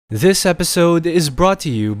This episode is brought to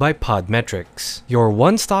you by Podmetrics, your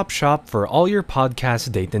one-stop shop for all your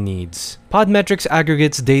podcast data needs. Podmetrics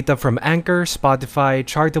aggregates data from Anchor, Spotify,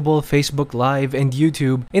 Chartable, Facebook Live, and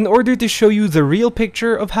YouTube in order to show you the real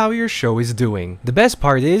picture of how your show is doing. The best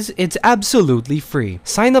part is, it's absolutely free.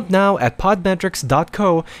 Sign up now at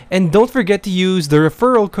podmetrics.co and don't forget to use the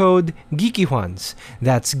referral code GeekyJuans.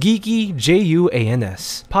 That's Geeky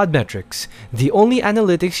Juans. Podmetrics, the only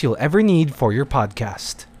analytics you'll ever need for your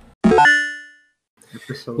podcast.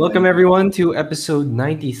 Welcome everyone to episode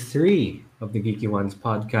 93 of the Geeky Ones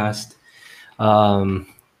podcast. I'm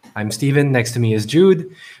Steven. Next to me is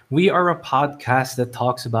Jude. We are a podcast that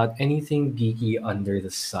talks about anything geeky under the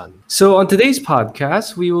sun. So on today's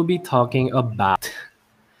podcast, we will be talking about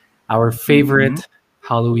our favorite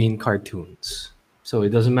Halloween cartoons. So it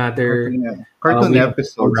doesn't matter. Cartoon we have no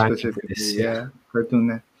episodes ranking for specifically. this. Yeah,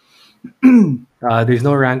 cartoon. There's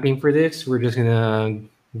no ranking for this. We're just gonna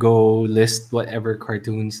go list whatever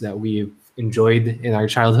cartoons that we've enjoyed in our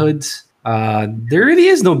childhoods. There really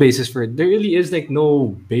is no basis for it. There really is like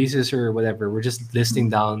no basis or whatever. We're just listing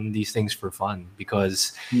down these things for fun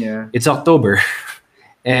because Yeah, it's October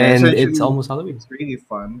and essentially, it's almost Halloween. it's really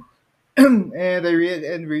fun. And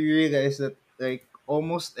we realized that like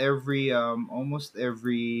almost every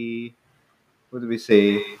what do we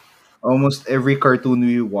say? Almost every cartoon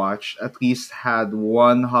we watched at least had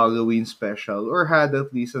one Halloween special or had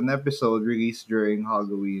at least an episode released during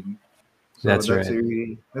Halloween. So That's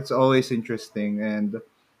right. that's always interesting, and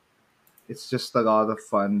it's just a lot of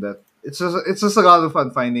fun. It's just a lot of fun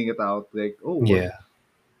finding it out. Like, oh, what, Yeah.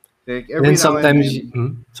 like And then sometimes,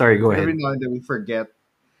 sorry, go every ahead. now and then we forget.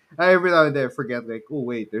 Every now and then I forget, like, oh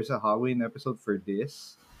wait, there's a Halloween episode for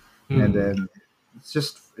this, and Hmm. then it's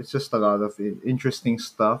just a lot of interesting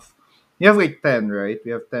stuff. You have like 10, right?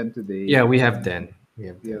 We have 10 today. Yeah, we have 10. We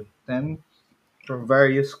have We 10. have 10 from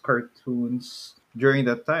various cartoons during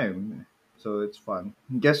that time. So it's fun.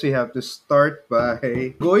 Guess we have to start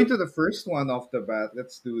by going to the first one off the bat.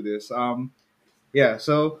 Let's do this. Yeah,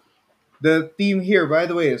 so the theme here, by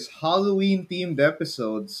the way, is Halloween themed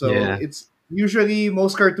episodes. So Yeah, it's usually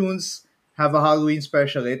most cartoons have a Halloween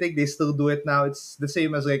special. I think they still do it now. It's the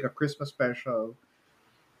same as like a Christmas special.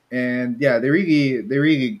 And yeah, they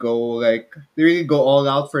really go all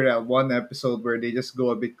out for that one episode where they just go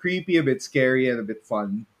a bit creepy, a bit scary, and a bit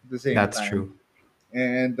fun at the same that's time. true.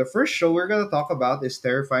 And the first show we're gonna talk about is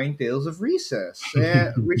Terrifying Tales of Recess,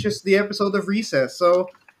 which is the episode of Recess. So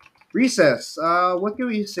Recess, what can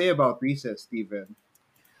we say about Recess, Steven?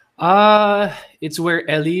 It's where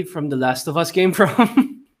Ellie from The Last of Us came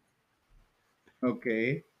from.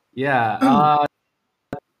 Okay. Yeah,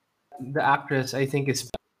 the actress, I think is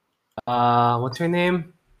what's her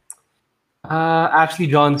name? Ashley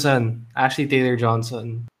Johnson, Ashley Taylor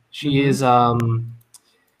Johnson. She Mm-hmm. is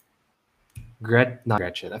not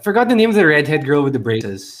Gretchen. I forgot the name of the redhead girl with the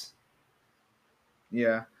braces.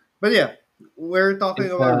 Yeah. But yeah, we're talking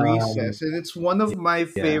It's about Recess, and it's one of my yeah,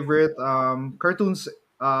 favorite cartoons.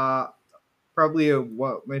 Probably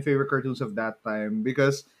what my favorite cartoons of that time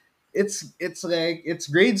because it's like it's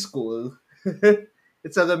grade school.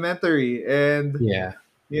 It's elementary, and yeah.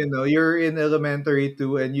 you're in elementary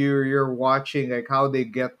too, and you're watching like how they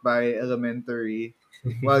get by elementary.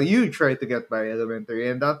 Well, you try to get by elementary,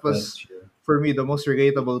 and that That's was true. for me the most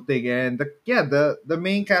relatable thing. And the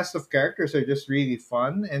main cast of characters are just really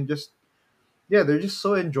fun and just they're just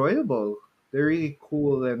so enjoyable. They're really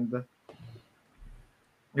cool and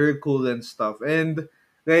stuff. And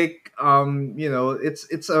like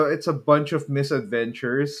it's a bunch of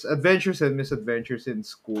adventures and misadventures in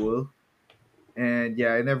school. And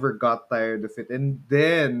yeah, I never got tired of it. And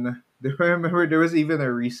then I remember there was even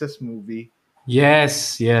a Recess movie.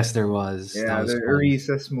 Yes, yes, there was. That Yeah, was the fun.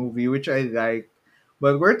 Recess movie, which I liked.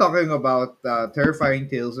 But we're talking about Terrifying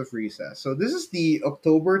Tales of Recess. So this is the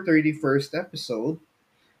October 31st episode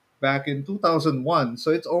back in 2001.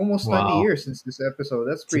 So it's almost 20 Wow. years since this episode.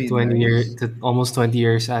 That's It's a pretty 20 year, nice. it's almost 20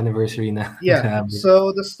 years anniversary now. Yeah. Grabe.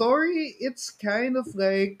 So the story, it's kind of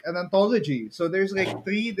like an anthology. So there's like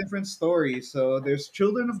three different stories. So there's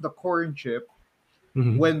Children of the Corn Chip,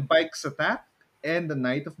 Mhm. When Bikes Attack, and The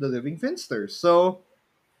Night of the Living Finsters. So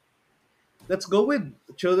let's go with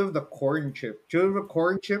Children of the Corn Chip. Children of the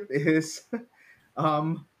Corn Chip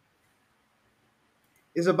um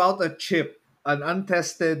is about a chip, an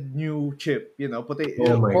untested new chip,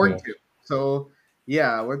 Oh my corn gosh. chip. So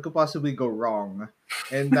yeah, what could possibly go wrong?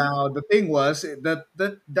 And now the thing was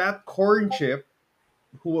that corn chip,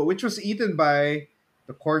 which was eaten by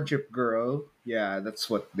the corn chip girl, yeah, that's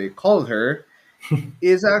what they called her,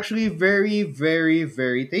 is actually very, very,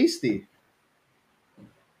 very tasty.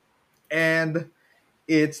 And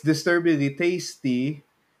It's disturbingly tasty,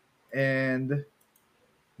 and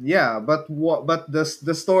yeah, but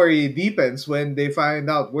the story deepens when they find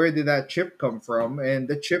out where did that chip come from, and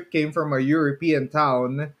the chip came from a European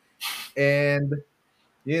town, and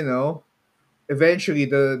you know, eventually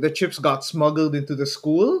the chips got smuggled into the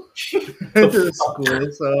school, The into the fuck?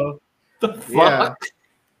 school. So The yeah, fuck?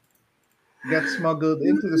 got smuggled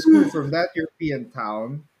into the school from that European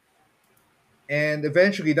town, and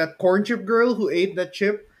eventually that corn chip girl who ate that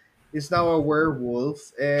chip is now a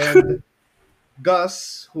werewolf, and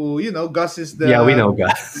Gus, who Gus is Yeah, we know,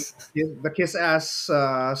 guys. the kiss ass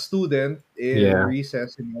student in Yeah.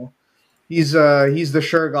 recess. He's the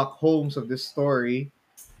Sherlock Holmes of this story,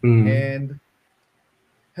 Mm. and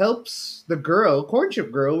helps the girl, corn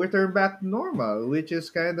chip girl, return back to normal, which is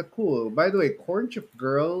kind of cool. By the way, corn chip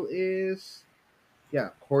girl is yeah,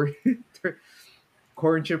 corn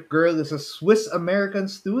chip girl is a Swiss American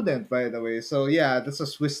student, by the way. So yeah, that's a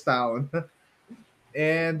Swiss town,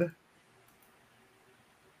 and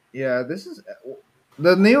yeah, this is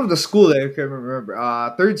the name of the school. I can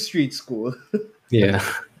remember. Third Street School. Yeah.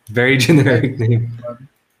 Very That generic is name. fun.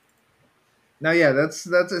 Now, yeah, that's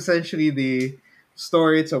essentially the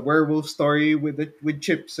story. It's a werewolf story with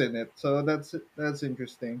chips in it. So that's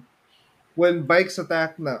interesting. When bikes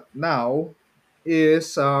attack now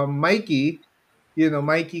is Mikey.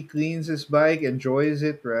 Mikey cleans his bike, enjoys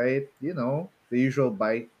it, right? The usual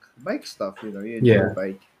bike stuff. You enjoy Yeah.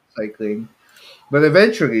 bike cycling, but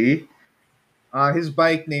eventually, his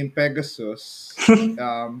bike named Pegasus,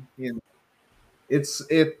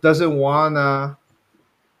 it doesn't wanna.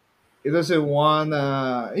 It doesn't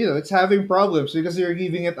wanna, it's having problems because you're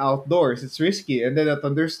leaving it outdoors. It's risky, and then a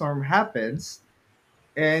thunderstorm happens,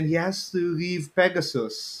 and he has to leave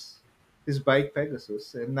Pegasus, his bike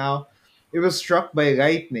Pegasus, and now it was struck by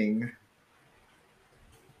lightning,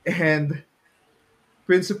 and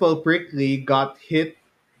Principal Prickly got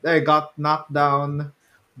knocked down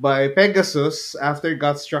by Pegasus after it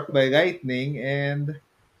got struck by lightning, and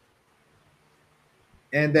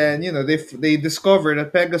then they discover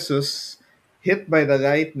that Pegasus, hit by the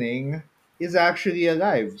lightning, is actually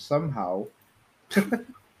alive somehow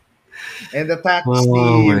and attacks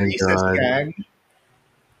Oh the my recess god. gang.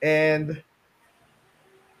 And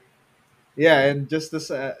yeah, and just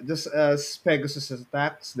as Pegasus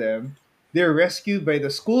attacks them, they're rescued by the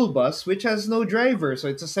school bus, which has no driver. So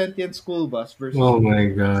it's a sentient school bus versus Oh my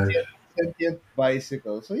god. sentient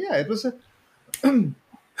bicycle. So yeah, it was a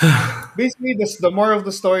basically the moral of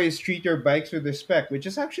the story is treat your bikes with respect, which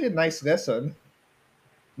is actually a nice lesson.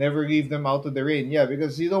 Never leave them out of the rain. Yeah,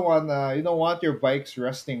 because you don't want your bikes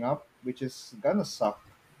rusting up, which is gonna suck.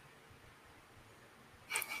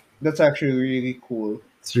 That's actually really cool.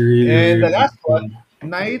 It's really, And the really last one, cool.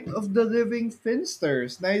 Night of the Living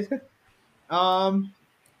Finsters. Um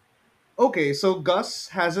okay, so Gus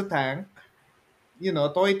has a tank,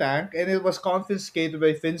 a toy tank, and it was confiscated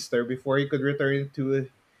by Finster before he could return it to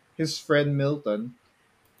his friend Milton.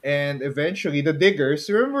 And eventually the Diggers,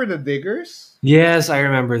 remember the Diggers? Yes, I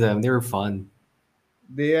remember them. They were fun.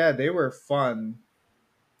 They were fun.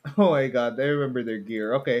 Oh my god, I remember their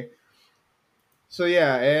gear. Okay. So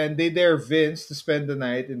yeah, and they dare Vince to spend the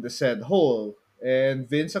night in the said hole. And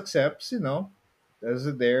Vince accepts, does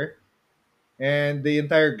it there. And the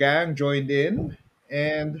entire gang joined in,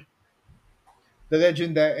 and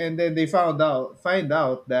and then they find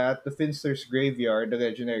out that the Finster's graveyard, the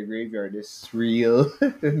legendary graveyard, is real.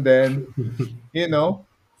 And then, you know,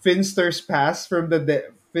 Finster's past,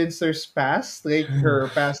 like her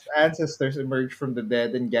past ancestors emerge from the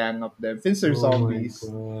dead and gang up them. Finster Oh my zombies.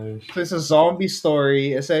 gosh. So it's a zombie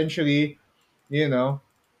story, essentially. You know,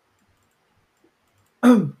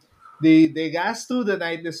 they last through the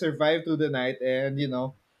night, they survive through the night, and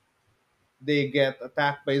they get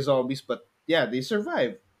attacked by zombies, but yeah, they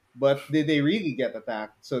survive. But did they really get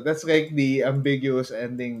attacked? So that's like the ambiguous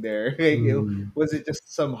ending there. Like, Mm, was it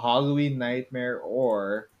just some Halloween nightmare,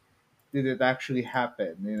 or did it actually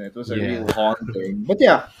happen? It was a yeah. real haunting. But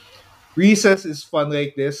yeah, recess is fun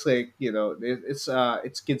like this. Like,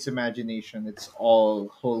 it's kids' imagination. It's all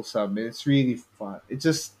wholesome. It's really fun. It's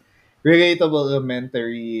just relatable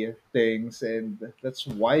elementary things, and that's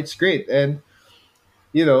why it's great. And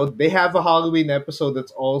they have a Halloween episode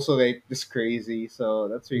that's also like this crazy, so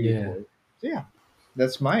that's really Yeah. cool. So yeah,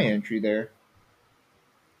 that's my entry there.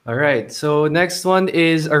 All right. So next one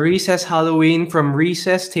is a recess Halloween from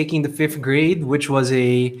Recess taking the fifth grade, which was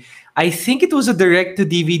I think it was a direct to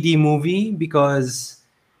DVD movie because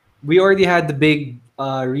we already had the big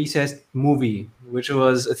Recess movie, which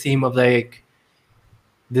was a theme of like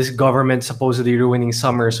this government supposedly ruining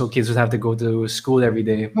summer so kids would have to go to school every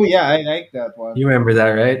day. Oh yeah, I like that one. You remember that,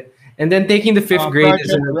 right? And then taking the fifth grade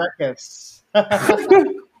is Project Ruckus.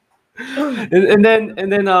 and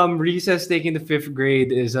then recess taking the fifth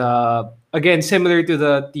grade is again similar to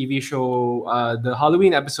the TV show the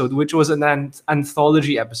Halloween episode, which was an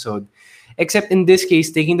anthology episode, except in this case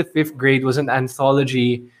taking the fifth grade was an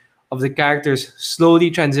anthology of the characters slowly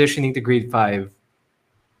transitioning to grade 5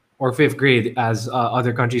 or fifth grade as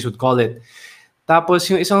other countries would call it. Tapos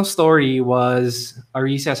yung isang story was a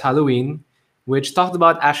recess Halloween, which talked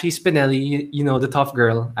about Ashley Spinelli, you know, the tough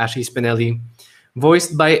girl, Ashley Spinelli,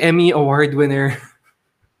 voiced by Emmy Award winner.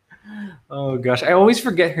 Oh gosh, I always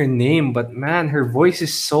forget her name, but man, her voice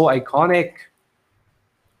is so iconic.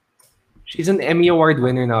 She's an Emmy Award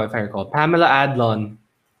winner now, if I recall. Pamela Adlon.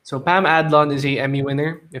 So Pam Adlon is a Emmy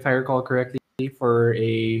winner, if I recall correctly, for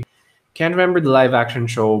a can't remember the live action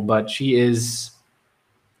show, but she is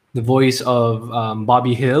the voice of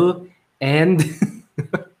Bobby Hill and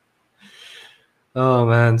oh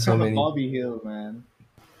man, so many. Bobby Hill, man.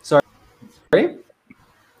 Sorry.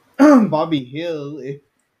 Bobby Hill.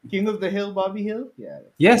 King of the Hill, Bobby Hill? Yeah.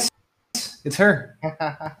 Yes, it's her.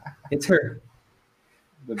 It's her.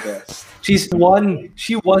 The best. She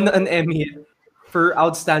won an Emmy for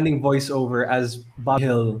outstanding voiceover as Bob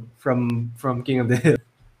Hill from King of the Hill.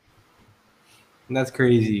 And that's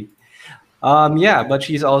crazy. Yeah, but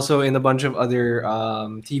she's also in a bunch of other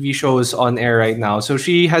TV shows on air right now. So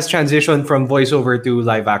she has transitioned from voiceover to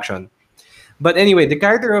live action. But anyway, the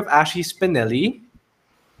character of Ashley Spinelli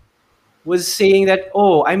was saying that,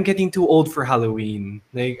 oh, I'm getting too old for Halloween.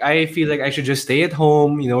 Like, I feel like I should just stay at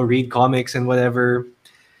home, you know, read comics and whatever.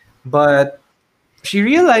 But she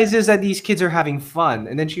realizes that these kids are having fun.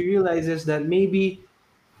 And then she realizes that maybe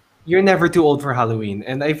you're never too old for Halloween.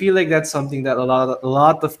 And I feel like that's something that a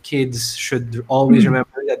lot of kids should always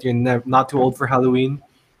remember, that you're not too old for Halloween.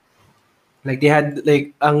 Like they had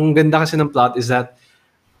like ang ganda kasi ng plot is that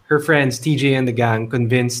her friends TJ and the gang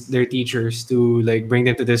convinced their teachers to like bring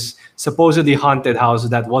them to this supposedly haunted house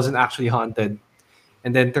that wasn't actually haunted,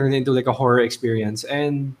 and then turned into like a horror experience.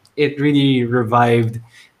 And it really revived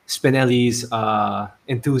Spinelli's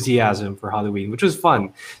enthusiasm for Halloween, which was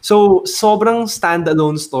fun. So sobrang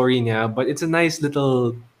standalone story niya, but it's a nice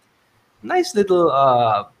little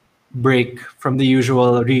break from the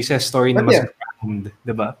usual recess story na But mas yeah, grand,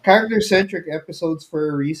 diba? character-centric episodes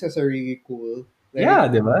for Recess are really cool. Yeah,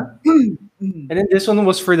 Like, diba? And then this one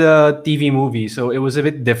was for the TV movie, so it was a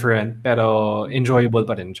bit different, pero enjoyable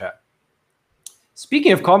pa rin siya.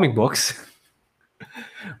 Speaking of comic books,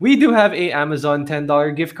 we do have a Amazon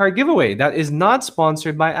 $10 gift card giveaway that is not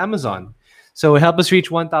sponsored by Amazon. So help us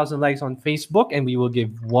reach 1,000 likes on Facebook, and we will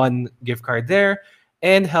give one gift card there.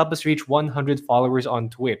 And help us reach 100 followers on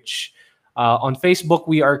Twitch. On Facebook,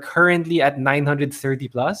 we are currently at 930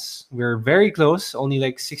 plus. We're very close, only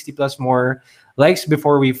like 60 plus more likes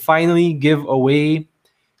before we finally give away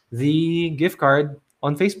the gift card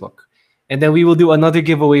on Facebook. And then we will do another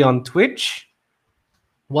giveaway on Twitch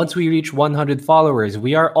once we reach 100 followers.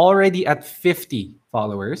 We are already at 50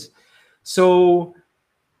 followers. So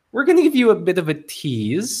we're going to give you a bit of a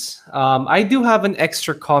tease. I do have an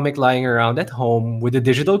extra comic lying around at home with a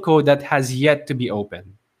digital code that has yet to be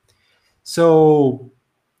opened. So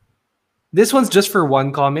this one's just for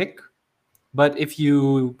one comic. But if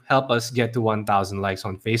you help us get to 1,000 likes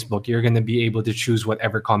on Facebook, you're going to be able to choose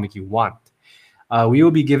whatever comic you want. We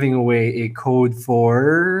will be giving away a code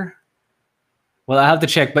for... Well, I have to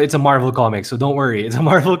check, but it's a Marvel comic, so don't worry. It's a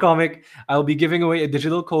Marvel comic. I'll be giving away a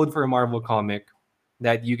digital code for a Marvel comic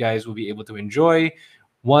that you guys will be able to enjoy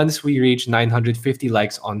once we reach 950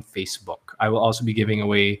 likes on Facebook. I will also be giving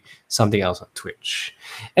away something else on Twitch.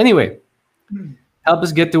 Anyway, help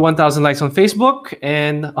us get to 1,000 likes on Facebook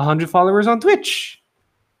and 100 followers on Twitch.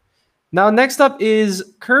 Now, next up is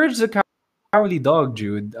Courage the Cowardly Dog,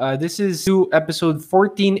 Jude. This is to episode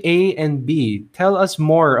 14A and B. Tell us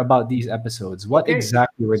more about these episodes. What okay.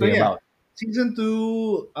 exactly were So they yeah, about? season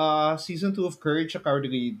two of Courage the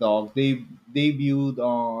Cowardly Dog. They debuted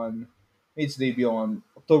on its debut on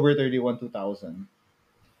October 31, 2000.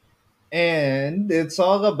 And it's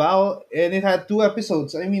all about, and it had two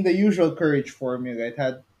episodes. I mean, the usual Courage formula. It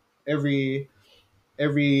had every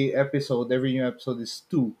episode, every new episode is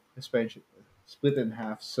two, especially split in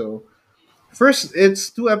half. So first, it's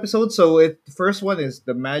two episodes. So the first one is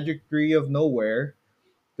the Magic Tree of Nowhere.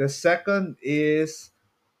 The second is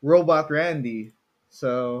Robot Randy.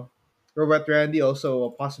 So Robot Randy, also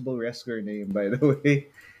a possible rescuer name, by the way.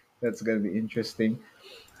 That's gonna be interesting.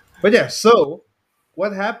 But yeah, so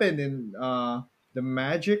what happened in the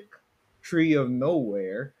Magic Tree of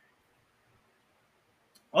Nowhere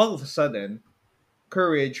All of a sudden,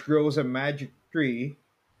 Courage grows a magic tree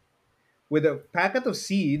with a packet of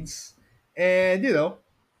seeds, and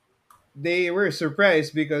they were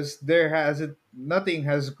surprised because nothing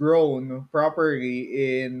has grown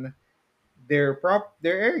properly in their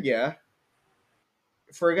area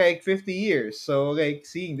for like 50 years. So like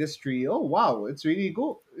seeing this tree, oh wow, it's really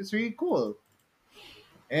cool. It's really cool.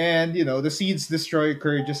 And the seeds destroy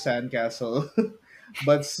Courage's sandcastle.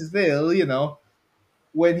 But still,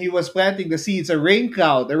 when he was planting the seeds, a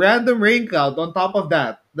random rain cloud on top of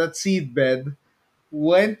that seed bed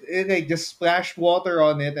it like just splashed water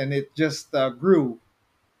on it, and it just grew.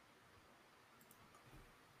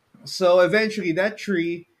 So eventually that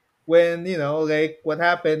tree, when like what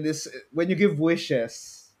happened is when you give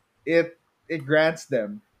wishes, it grants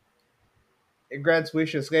them. It grants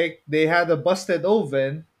wishes. Like they had a busted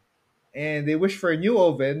oven and they wished for a new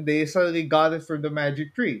oven, they suddenly got it from the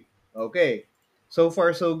magic tree. Okay. So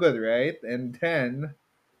far so good, right? And then,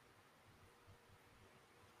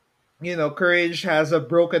 Courage has a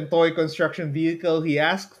broken toy construction vehicle. He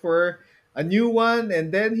asked for a new one,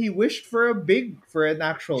 and then he wished for an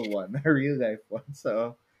actual one, a real life one.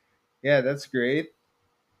 So yeah, that's great.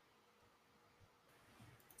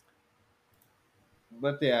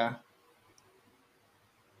 But yeah,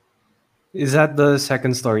 Is that the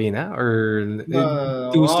second story now, or no, no, no,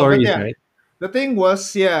 no. two But stories, yeah, right? the thing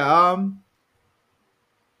was, yeah,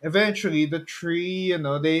 eventually the tree,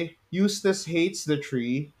 they Eustace hates the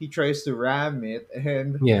tree. He tries to ram it,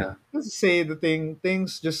 and Yeah. let's say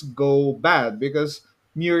things just go bad because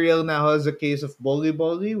Muriel now has a case of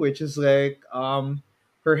bolly, which is like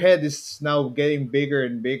her head is now getting bigger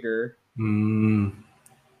and bigger, Mm,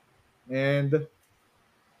 and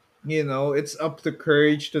it's up to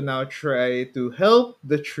Courage to now try to help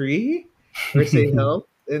the tree, or say help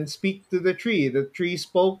and speak to the tree. The tree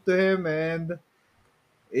spoke to him, and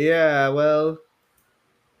yeah, well,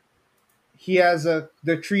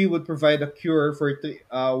 the tree would provide a cure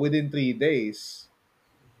within 3 days.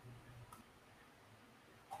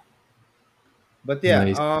 But yeah,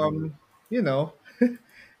 nice. you know,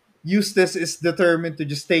 Eustace is determined to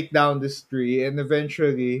just take down this tree, and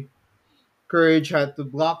eventually, Courage had to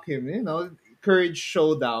block him. Courage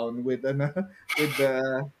showdown with with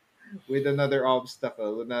the with another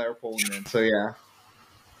obstacle, with another opponent. So yeah,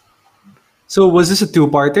 So was this a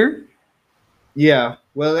two-parter? yeah.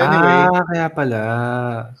 Well, anyway, Ah, kaya pala.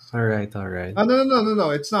 Alright, alright. no, no, no, no, no.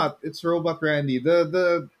 It's not. It's Robot Randy.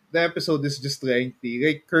 The episode is just lengthy.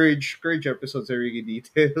 Like Courage episodes are really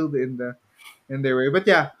detailed in their way. But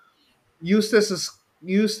yeah, Eustace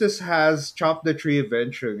has chopped the tree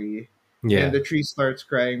eventually, and Yeah. the tree starts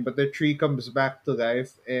crying, but the tree comes back to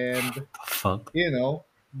life and Fuck. you know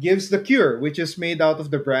gives the cure, which is made out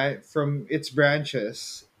of the from its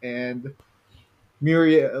branches, and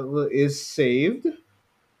Muriel is saved,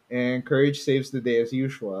 and Courage saves the day as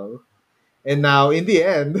usual. And now, in the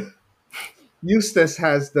end, Eustace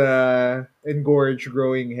has the engorged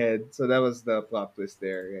growing head, so that was the plot twist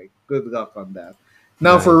there. Like, good luck on that.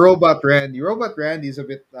 Now for Nice. Robot Randy is a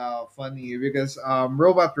bit funny because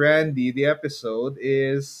Robot Randy, the episode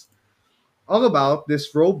is all about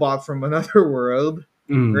this robot from another world,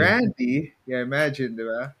 Mm. Randy. Yeah, imagine,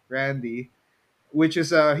 diba? Randy, which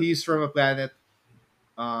is he's from a planet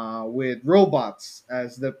with robots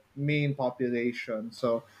as the main population.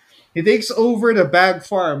 So he takes over the Bag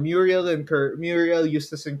Farm, Muriel,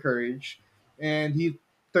 Eustace, and Courage, and he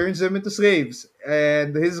turns them into slaves.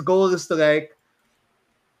 And his goal is to like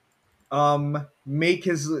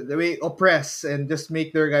oppress and just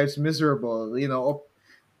make their lives miserable.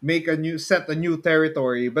 Make a new set a new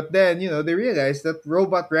territory. But then they realize that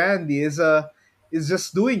Robot Randy is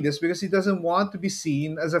just doing this because he doesn't want to be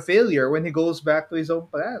seen as a failure when he goes back to his own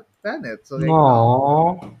planet. So like no.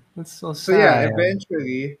 Aw, that's so So yeah, sad.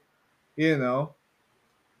 eventually, you know,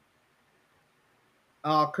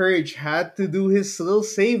 Courage had to do his little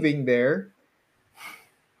saving there,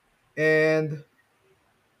 and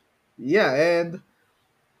yeah, and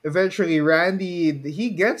eventually Randy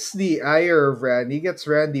he gets the ire of Randy. He gets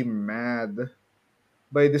Randy mad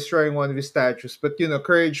by destroying one of his statues. But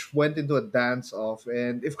Courage went into a dance off,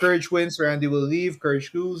 and if Courage wins, Randy will leave.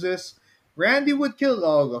 Courage loses, Randy would kill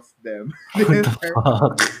all of them. What the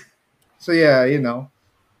fuck? So yeah,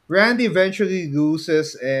 Randy eventually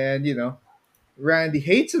loses, and Randy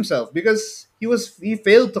hates himself because he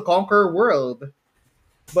failed to conquer a world.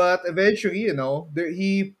 But eventually,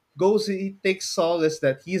 he takes solace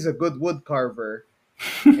that he's a good wood carver,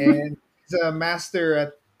 and he's a master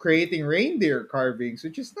at creating reindeer carvings,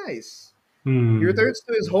 which is nice. He Hmm. returns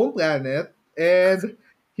to his home planet, and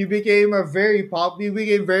he became very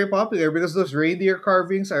popular because those reindeer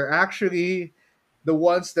carvings are actually the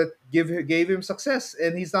ones that gave him success,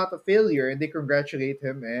 and he's not a failure, and they congratulate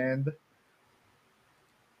him. And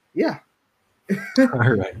yeah,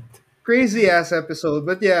 All right. crazy ass episode.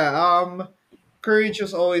 But yeah, Courage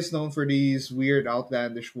was always known for these weird,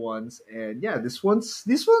 outlandish ones, and yeah, this one's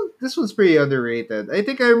pretty underrated. I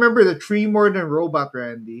think I remember the Tree More Than Robot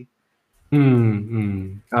Randy.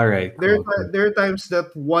 All right. Cool. Cool. There are times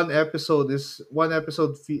that one episode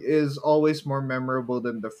is always more memorable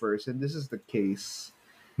than the first, and this is the case.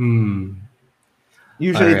 Hmm. All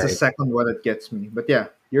Usually, it's the right. second one that gets me. But yeah,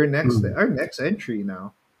 your next Hmm. our next entry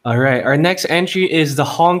now. All right. Our next entry is the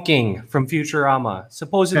honking from Futurama.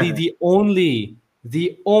 Supposedly the only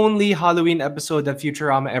Halloween episode that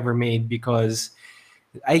Futurama ever made, because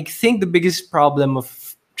I think the biggest problem of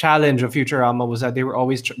challenge of Futurama was that they were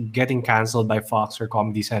always getting canceled by Fox or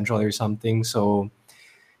Comedy Central or something. So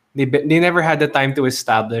they never had the time to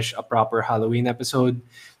establish a proper Halloween episode.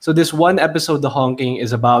 So this one episode, the honking, is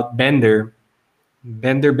about Bender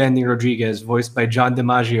Bending Rodriguez, voiced by John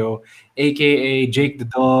DiMaggio, aka Jake the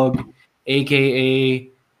Dog, aka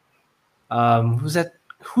who's that?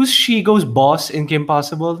 Who's Shigo's boss in Kim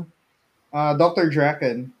Possible? Doctor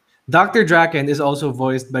Draken. Dr. Draken is also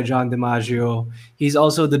voiced by John DiMaggio. He's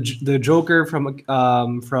also the Joker from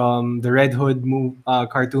the Red Hood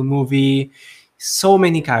cartoon movie. So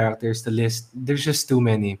many characters to list. There's just too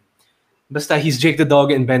many. Basta he's Jake the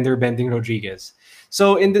Dog and Bender Bending Rodriguez.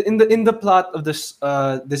 So in the plot of this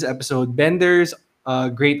episode, Bender's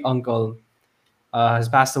great uncle has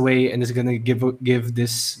passed away and is gonna give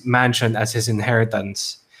this mansion as his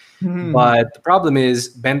inheritance. Mhm. But the problem is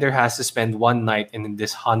Bender has to spend one night in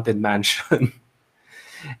this haunted mansion.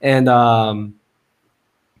 And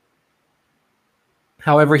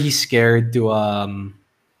however, he's scared to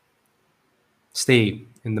stay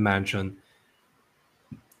in the mansion.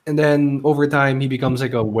 And then over time he becomes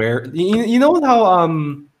like a were you know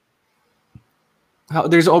how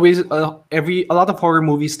there's always a lot of horror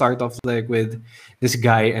movies start off like with this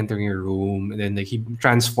guy entering a room and then like he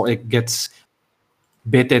gets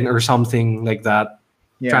bitten or something like that,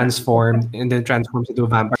 Yeah. transformed and then transforms into a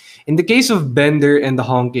vampire. In the case of Bender and the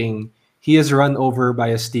honking, he is run over by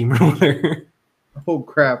a steamroller Oh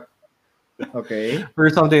crap. Okay. or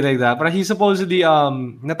something like that. But he supposedly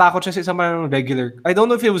natakot siya sa isang parang regular. I don't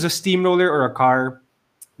know if it was a steamroller or a car.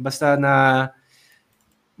 Basta na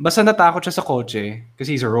basta natakot siya sa kotse because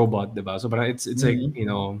he's a robot, diba? So parang it's like,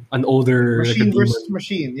 Mhm. an older like a Machine versus demon.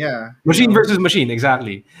 machine. Yeah. Machine versus machine,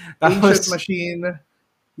 exactly. Ancient Tapos machine.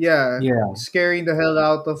 Yeah. yeah. Scaring the hell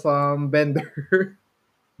out of Bender.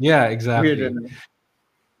 Yeah, Weird exactly. enough.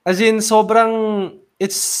 As in, sobrang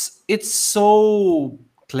it's so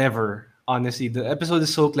clever. Honestly, the episode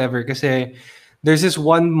is so clever kasi there's this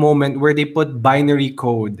one moment where they put binary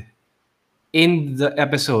code in the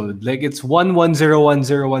episode, like it's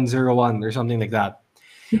 11010101 or something like that.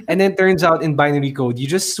 And then it turns out in binary code, you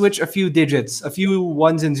just switch a few digits, a few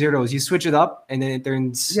ones and zeros, you switch it up, and then it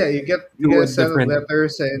turns Yeah, you to get a a set of different.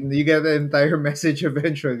 letters and you get the entire message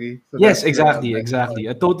eventually. So Yes, that's the exactly, best part. exactly.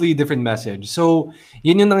 A totally different message. So,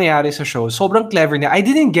 yun yung nangyayari sa show. Sobrang clever niya. I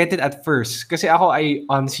didn't get it at first kasi ako, I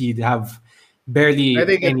honestly have I barely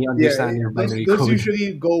think any understanding of binary those code.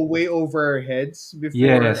 usually go way over our heads before,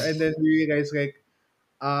 and Yes. then we realize like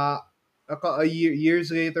uh years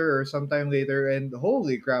later or sometime later, and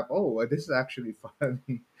holy crap! Oh, this is actually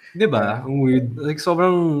funny. 'Di Yeah. ba? Ang weird. Like,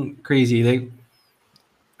 sobrang crazy. Like,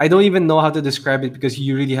 I don't even know how to describe it because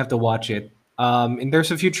you really have to watch it. In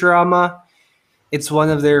terms of Futurama, it's one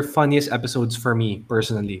of their funniest episodes for me,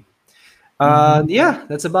 personally. Hmm. Yeah,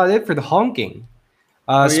 that's about it for the honking.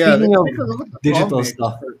 Oh yeah, Speaking let's of take a look at the digital comics.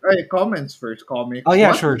 stuff. Comments first. Oh, Comics. yeah,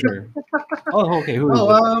 What? sure, sure. Oh, okay. Who is Oh,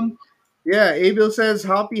 it? yeah. Abel says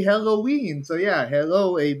Happy Halloween. So yeah,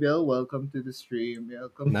 hello Abel. Welcome to the stream.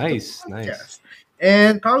 Welcome to the Nice, nice. podcast.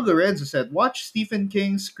 And Carl Lorenzo said, watch Stephen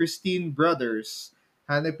King's Christine Brothers.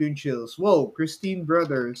 Hanap yung chills. Whoa, Christine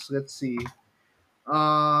Brothers. Let's see.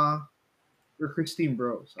 Uh, or Christine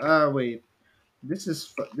Bros. Wait. This.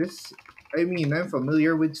 I mean, I'm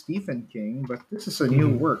familiar with Stephen King, but this is a new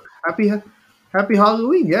Mhm. work. Happy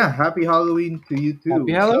Halloween. Yeah, happy Halloween to you Happy too.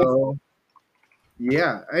 Halloween. So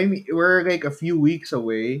yeah, I mean, we're like a few weeks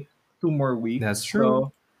away, 2 more weeks. That's true. So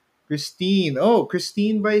Christine. Oh,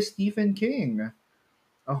 Christine by Stephen King.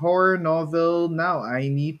 A horror novel. Now I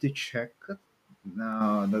need to check it.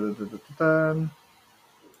 No,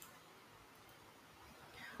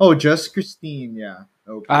 oh, just Christine. Yeah.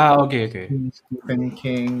 Okay. Okay, okay. Stephen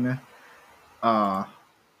King. Uh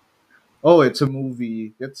oh, it's a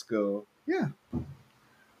movie. Let's go. Yeah.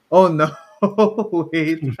 Oh no. Oh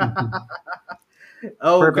wait.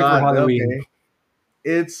 Oh Perfect for god. Halloween. Okay.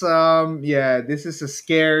 It's yeah, this is a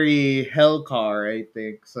scary hell car, I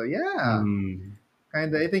think. So yeah. Hmm.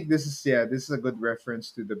 Kinda I think this is yeah, this is a good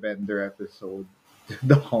reference to the Bender episode.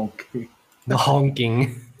 The honking. The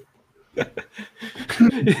honking.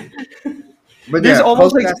 But There's yeah,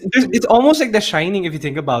 almost like Outcast. it's almost like The Shining if you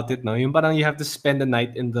think about it, no? Yung parang you have to spend the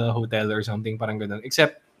night in the hotel or something, parang ganun.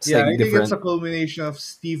 Except Yeah, slightly I think it's different. a culmination of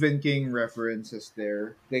Stephen King references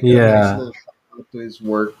there. Like a nice Yeah. little shout out to his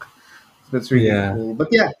work. That's really Yeah. cool. But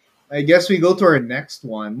yeah, I guess we go to our next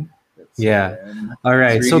one. Let's see Yeah. then. All It's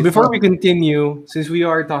right. So really before fun. we continue, since we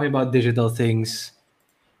are talking about digital things,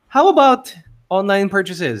 how about online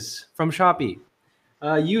purchases from Shopee?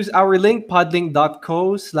 Use our link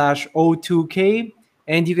podlink.co/o2k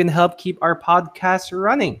and you can help keep our podcast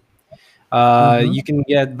running. Mm-hmm. You can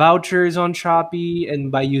get vouchers on Shopee,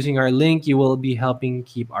 and by using our link, you will be helping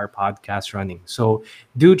keep our podcast running. So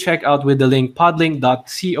do check out with the link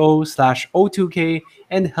podlink.co/o2k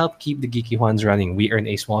and help keep the Geeky Ones running. We earn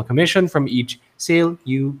a small commission from each sale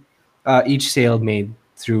made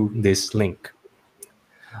through this link.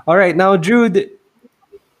 All right, now Jude,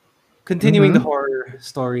 continuing the Mm-hmm. horror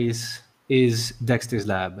stories is Dexter's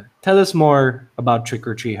Lab. Tell us more about Trick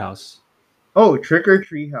or Treehouse. Oh, Trick or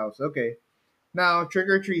Treehouse. Okay. Now, Trick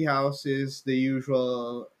or Treehouse is the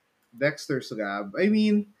usual Dexter's Lab. I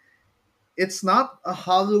mean, it's not a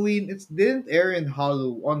Halloween. It didn't air in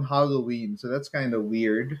on Halloween, so that's kind of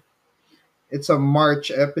weird. It's a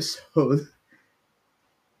March episode,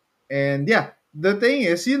 and yeah, the thing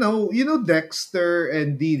is, Dexter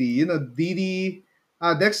and Dee Dee. Dee Dee.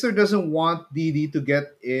 Dexter doesn't want Dee Dee to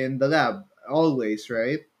get in the lab always,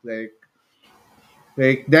 right? Like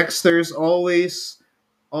Dexter's always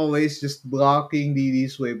just blocking Dee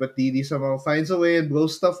Dee's way, but Dee Dee somehow finds a way and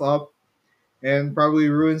blows stuff up and probably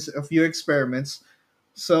ruins a few experiments.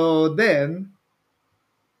 So then,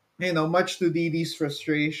 much to Dee Dee's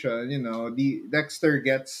frustration, Dexter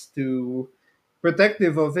gets to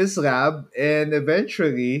protective of his lab, and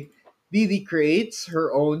eventually, Dee Dee creates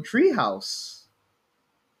her own treehouse,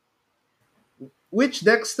 which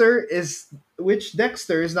Dexter is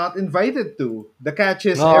not invited to. The catch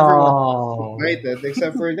is everyone is Oh. invited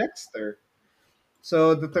except for Dexter.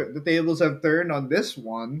 So the tables have turned on this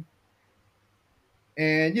one,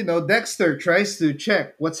 and Dexter tries to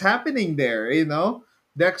check what's happening there.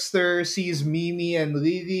 Dexter sees Mimi and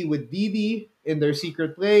Lily with Dee Dee in their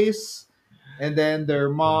secret place, and then their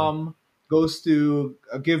mom goes to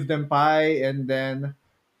give them pie, and then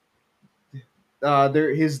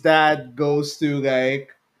his dad goes to like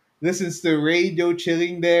listens to radio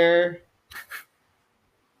chilling there,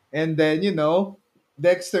 and then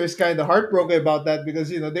Dexter's kind of heartbroken about that because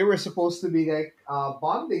they were supposed to be like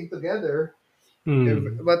bonding together.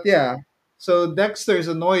 Hmm. But yeah, so Dexter's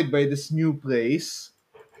annoyed by this new place,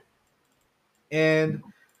 and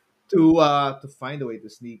to find a way to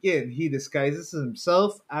sneak in, he disguises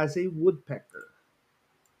himself as a woodpecker.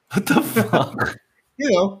 What the fuck?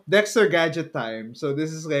 Dexter gadget time. So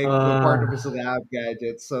this is like a part of his Uh, lab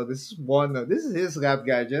gadget. So this is his lab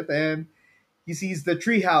gadget, and he sees the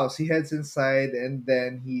treehouse. He heads inside, and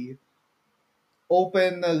then he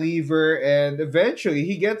open a lever, and eventually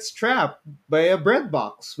he gets trapped by a bread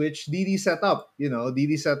box, which Dee Dee set up. Dee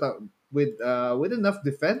Dee set up with enough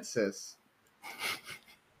defenses,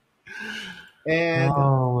 and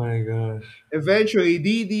oh my gosh. eventually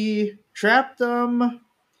Dee Dee trapped him.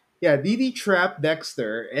 Yeah, Dee Dee trapped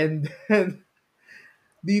Dexter, and then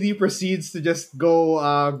Dee Dee proceeds to just go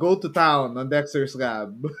to town on Dexter's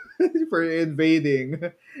lab for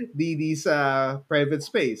invading Dee Dee's private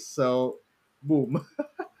space. So, boom.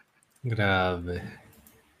 Grabe.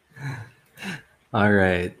 All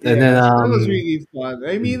right. And then Yeah, so that was really fun.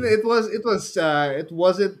 I mean, it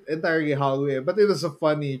wasn't entirely Halloween, but it was a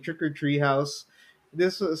funny trick or treat house.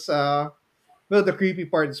 This was well, the creepy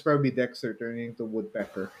part is probably Dexter turning into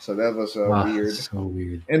woodpecker. So that was wow, weird. so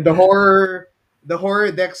weird. And the horror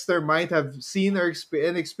Dexter might have seen or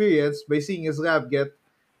and experienced by seeing his lab get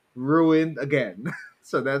ruined again.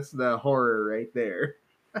 So that's the horror right there.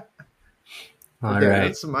 But All yeah, right.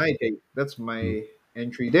 that's my take. That's my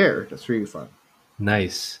entry there. That's really fun.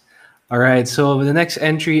 Nice. All right. So the next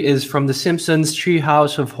entry is from The Simpsons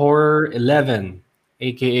Treehouse of Horror 11,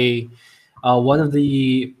 aka one of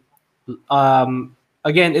the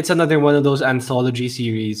again, it's another one of those anthology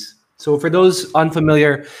series. So for those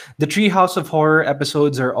unfamiliar, the Treehouse of Horror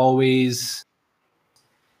episodes are always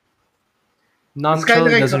It's kind of non-chill. It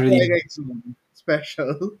like the doesn't really. Twilight Zone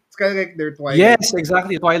special. It's kind of like their Twilight Yes, Zone.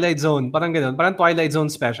 exactly. Twilight Zone. Parang ganun. Parang Twilight Zone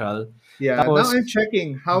special. Yeah, now Tapos I'm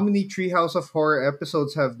checking how many Treehouse of Horror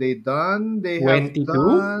episodes have they done.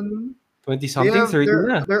 22, 20 something, 30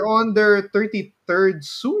 na. They're on their 33rd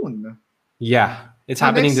soon. Yeah, it's Oh,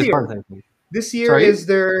 happening next this year. month, I think. This year Sorry? is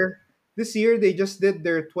their this year they just did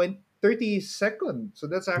their 32nd. So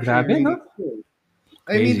that's actually Grabe, no? really cool.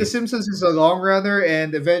 I mean, The Crazy. Simpsons is a long runner,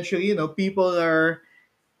 and eventually, people are.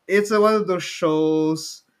 It's one of those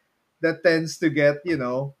shows that tends to get,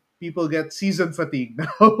 people get season fatigue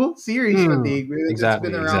now, series Hmm. fatigue. It's been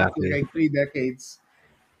Exactly, around for exactly. like 3 decades,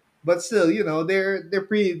 but still, they're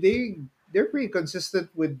pretty consistent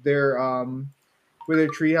with their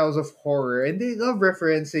Treehouse of Horror, and they love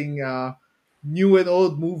referencing new and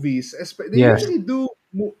old movies. They Yes. usually do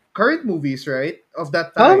current movies, right, of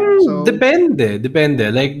that time. So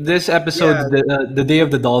Depende. Like this yeah, episode, the Day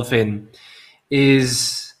of the Dolphin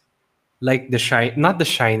is like not the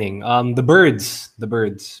Shining. The Birds, the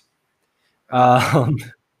Birds. uh-huh. Um,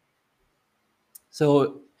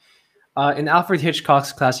 so in Alfred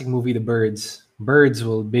Hitchcock's classic movie, The Birds, birds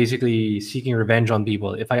will basically seeking revenge on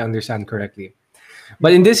people, if I understand correctly.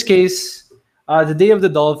 But in this case, the Day of the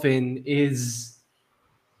Dolphin is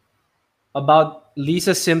about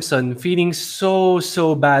Lisa Simpson feeling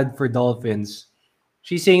so bad for dolphins.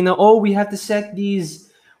 She's saying, "No, oh, we have to set these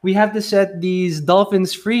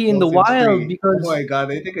dolphins free in the Dolphins wild Free. Oh because my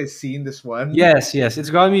god, I think I've seen this one. yes, it's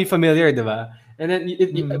gonna be familiar, diba? And then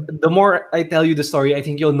Mhm. the more I tell you the story, I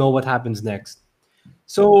think you'll know what happens next.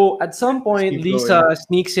 So at some Just point, keep Lisa going.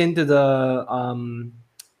 sneaks into the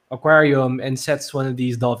aquarium and sets one of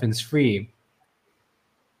these dolphins free.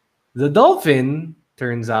 The dolphin,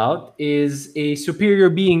 turns out, is a superior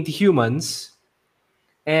being to humans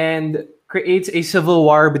and creates a civil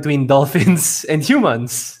war between dolphins and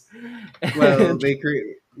humans. Well, And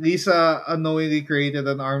Lisa unknowingly created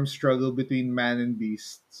an armed struggle between man and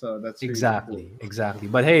beast, so that's really cool. exactly.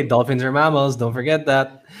 But hey, dolphins are mammals. Don't forget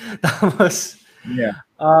that. That was Yeah,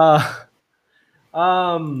 uh,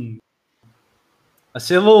 um, a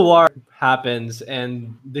civil war happens,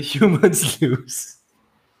 and the humans lose.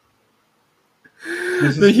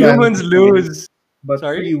 this The is Planet humans of the Apes, lose. but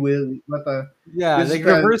Sorry. free will. Yeah, This is like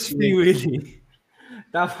Planet reverse of the free Apes. willy.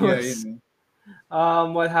 That Yeah, was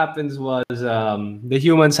what happens was the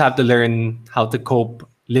humans have to learn how to cope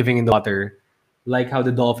living in the water, like how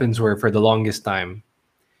the dolphins were for the longest time.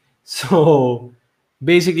 So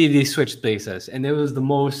basically, they switched places, and it was the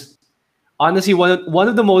most honestly one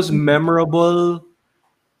of the most memorable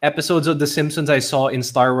episodes of The Simpsons I saw in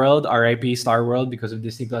Star World. R.I.P. Star World because of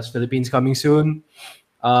Disney Plus Philippines coming soon.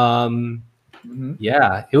 Um, mm-hmm.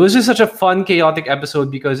 yeah, it was just such a fun, chaotic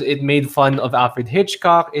episode because it made fun of Alfred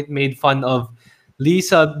Hitchcock. It made fun of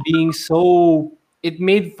Lisa being so. It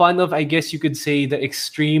made fun of, I guess you could say, the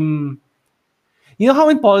extreme. You know how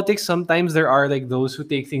in politics sometimes there are like those who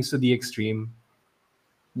take things to the extreme.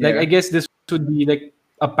 Like I Yeah. guess this would be like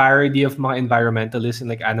a parody of mga environmentalists and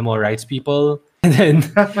like animal rights people, and then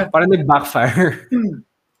parang nag-backfire.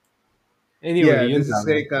 Anyway, Yeah, yun this is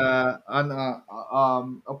lang. like a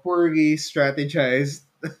poorly strategized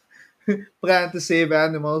plan to save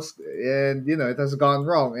animals, and it has gone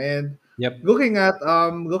wrong. And Yep. looking at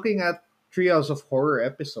Treehouse of Horror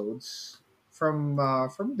episodes from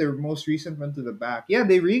their most recent one to the back, yeah,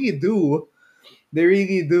 they really do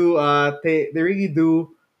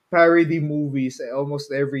parody movies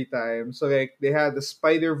almost every time. So like they had the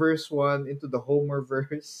Spider Verse one into the Homer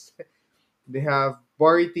verse. They have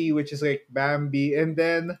Barty, which is like Bambi, and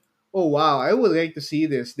then oh wow, I would like to see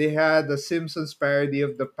this. They had the Simpsons parody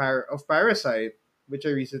of of Parasite, which I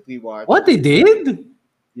recently watched. What they did?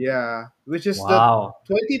 Yeah, Wow.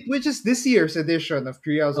 which is this year's edition of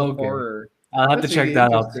Treehouse of Okay. Horror. I'll have to That's check really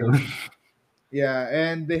that out soon. interesting. Yeah,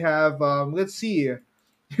 and they have let's see,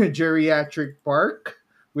 Geriatric Park,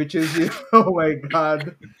 which is oh my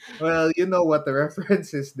god. Well, you know what the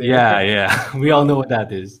reference is Yeah, there. yeah. We all know what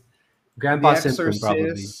that is. The Grandpa Simpson,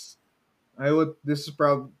 probably. Exorcist. I would. This is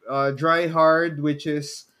probably Dry Hard, which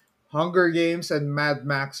is Hunger Games and Mad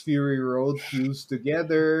Max Fury Road fused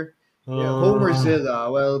together. Yeah, Uh,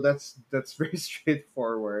 Homerzilla. Well, that's very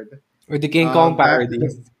straightforward. or the King Kong Back to parody.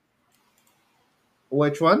 the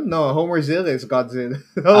which one? No, Homerzilla is Godzilla.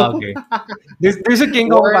 Ah, No, okay. There's a King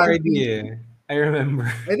Kong War and parody. Peace. I remember.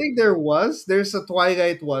 I think there was. There's a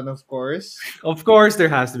Twilight one, of course. Of course, there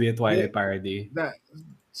has to be a Yeah, Twilight parody. that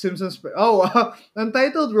Simpsons. Oh,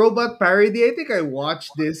 Untitled Robot parody. I think I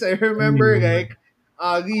watched this. I remember Mm. like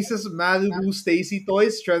Lisa's Malibu Stacy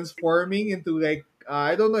toys transforming into like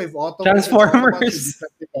I don't know if it's Autobots or Transformers.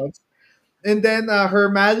 Decepticons. And then her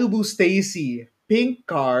Malibu Stacy pink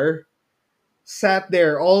car sat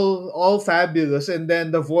there all fabulous, and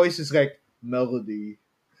then the voice is like Melody.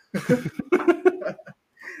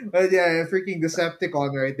 But yeah, freaking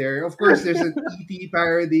Decepticon right there. Of course, there's an ET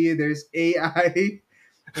parody. There's AI,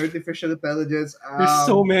 artificial intelligence. There's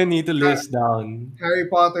so many to list down. Harry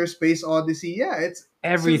Potter, Space Odyssey. Yeah, it's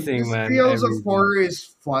so Everything, this man. Trials of Everything. Horror is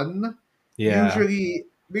fun. Yeah. Usually,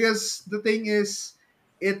 because the thing is,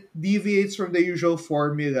 it deviates from the usual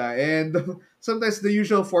formula, and sometimes the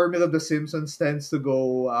usual formula of The Simpsons tends to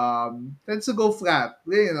go flat.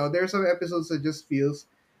 You know, there are some episodes that just feels,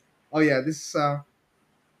 oh yeah, this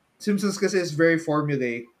Simpsons kasi is very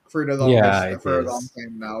formulaic for the Yeah, longest it for a long is.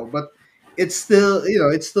 time now, but it's still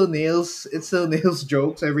it still nails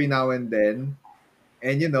jokes every now and then.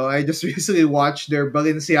 And I just recently watched their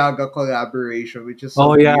Balenciaga collaboration, which is so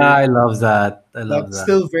Oh yeah, weird, I love that. I love but that.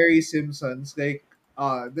 still very Simpsons. Like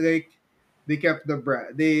they kept the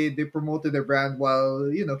brand, they promoted the brand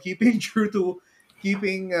while keeping true to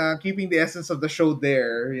keeping the essence of the show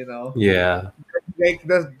there. Yeah. Like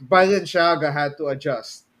the Balenciaga had to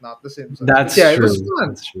adjust, not the Simpsons. But That's yeah, it was true. fun.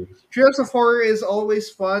 That's true. Trials of Horror is always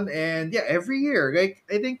fun, and yeah, every year, like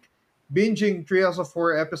I think binging Trials of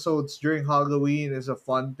Horror episodes during Halloween is a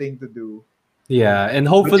fun thing to do. Yeah, and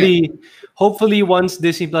But yeah, hopefully once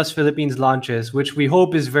Disney Plus Philippines launches, which we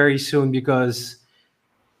hope is very soon because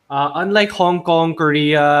unlike Hong Kong,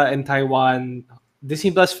 Korea, and Taiwan,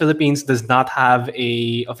 Disney Plus Philippines does not have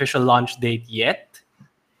a official launch date yet.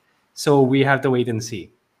 So we have to wait and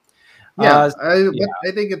see. yeah, Yeah, but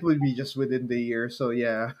I think it would be just within the year. So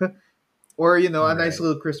yeah, or all a nice right.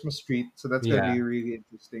 little Christmas treat. So that's gonna Yeah, be really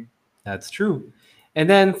interesting. that's true. And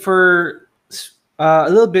then for a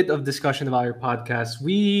little bit of discussion about our podcast,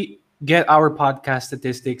 we get our podcast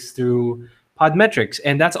statistics through Podmetrics,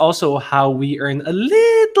 and that's also how we earn a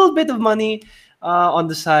little bit of money on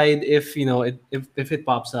the side if if it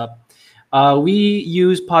pops up. We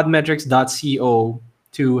use podmetrics.co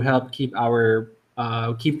to help keep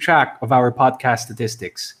track of our podcast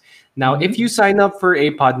statistics. Now, if Hmm. you sign up for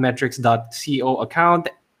a podmetrics.co account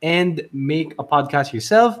and make a podcast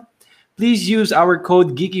yourself, please use our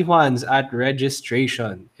code GeekyJuans at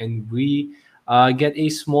registration, and we get a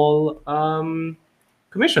small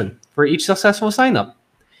commission for each successful sign up.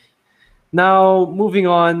 Now, moving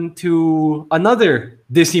on to another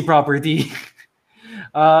Disney property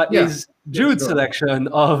Yeah, is yes, Jude's go. selection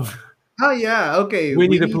of Oh yeah, okay.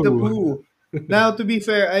 Winnie the Winnie the Pooh. Pooh. Now, to be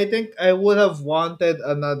fair, I think I would have wanted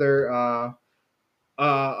another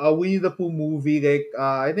a Winnie the Pooh movie. Like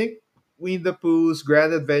I think Winnie the Pooh's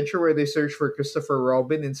Grand Adventure, where they search for Christopher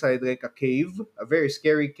Robin inside like a cave, a very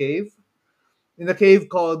scary cave, in a cave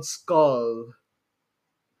called Skull.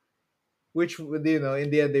 Which in the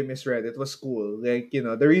end they misread. It was school. Like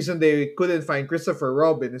the reason they couldn't find Christopher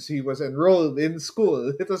Robin is he was enrolled in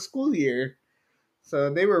school. It was school year.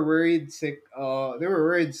 So they were worried, sick. They were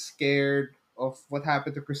worried, scared of what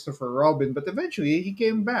happened to Christopher Robin. But eventually, he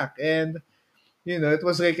came back, and it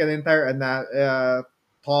was like an entire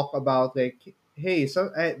talk about like, hey,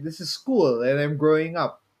 this is school, and I'm growing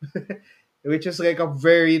up, which is like a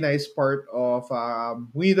very nice part of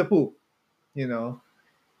Winnie the Pooh. You know,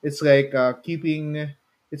 it's like keeping.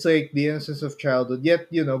 It's like the innocence of childhood. Yet,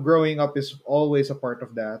 growing up is always a part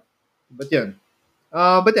of that. But yeah,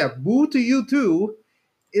 Boo to You Too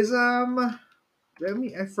is I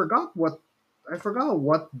forgot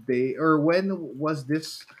what day or when was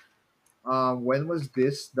this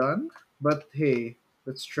done? But hey,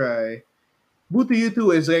 let's try. Buto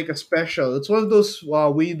U2 is like a special. It's one of those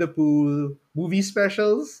Winnie the Pooh movie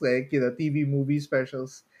specials, like TV movie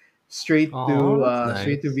specials, Oh, that's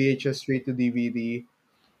straight to nice. VHS, straight to DVD.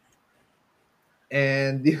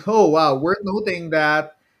 And oh wow, worth noting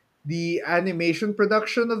that the animation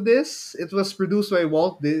production of this, it was produced by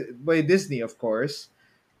by Disney, of course,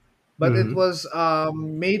 but Hmm. it was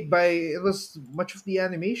much of the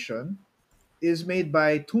animation is made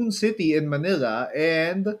by Toon City in Manila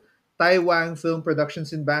and Taiwan Film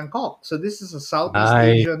Productions in Bangkok. So this is a Southeast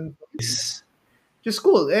Asian, Nice. just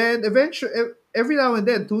cool. And eventually, every now and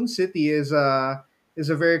then, Toon City is a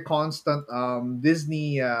very constant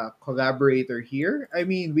Disney collaborator here. I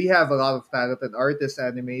mean, we have a lot of talented artists,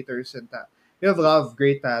 animators, we have a lot of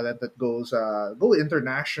great talent that go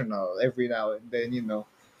international every now and then.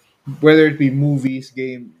 Whether it be movies,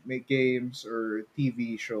 games, or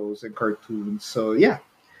TV shows and cartoons. So yeah,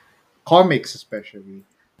 comics especially.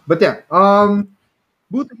 But yeah,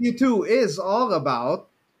 Boot of You Two is all about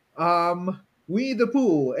Winnie the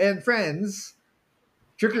Pooh and friends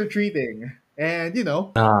trick or treating, and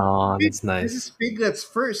Oh, that's this is nice. Piglet's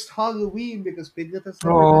first Halloween because Piglet has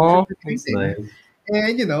never done trick Oh, or that's treating, nice.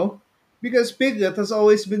 and because Piglet has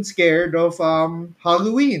always been scared of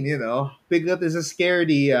Halloween. Piglet is a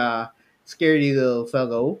scaredy little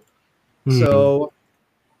fellow. Hmm. So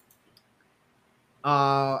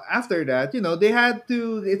after that, they had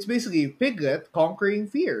to. It's basically Piglet conquering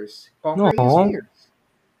his No, fears,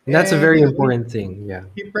 that's a and very he important thing. Yeah.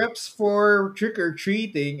 he preps for trick or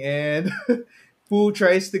treating, and Pooh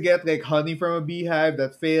tries to get like honey from a beehive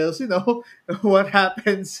that fails. What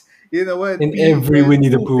happens? In every When Winnie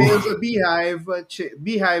the Pooh Pooh. fails a beehive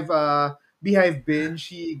binge,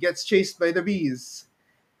 he gets chased by the bees.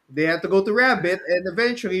 They had to go to Rabbit, and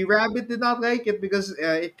eventually Rabbit did not like it because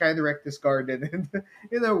it kind of wrecked his garden.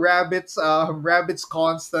 And Rabbit's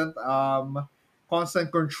constant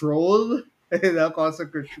control,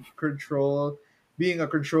 control, being a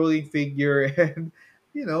controlling figure, and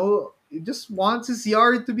he just wants his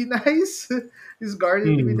yard to be nice, his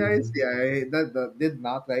garden to be nice. Hmm. Yeah, that did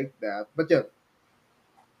not like that. But yeah,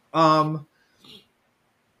 um,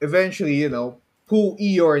 eventually, Pooh,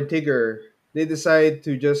 Eeyore, and Tigger, they decide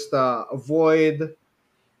to just avoid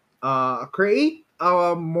create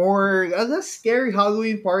a more a less scary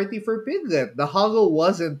Halloween party for Piglet, the Hollow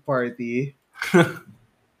wasn't party.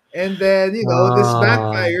 And then this Ah.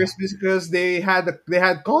 backfires because they had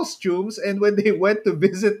costumes, and when they went to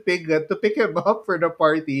visit Piglet to pick him up for the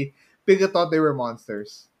party, Piglet thought they were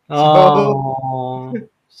monsters. So Oh,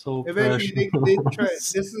 so eventually they try.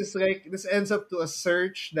 precious. This ends up to a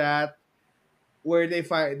search that where they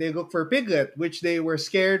look for Piglet, which they were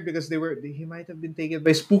scared because he might have been taken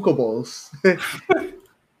by spookables.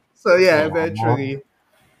 So yeah, Oh. eventually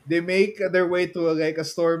they make their way to a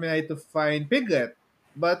stormy night to find Piglet.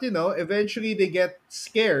 But eventually they get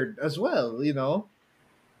scared as well.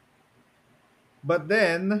 But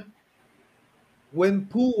then when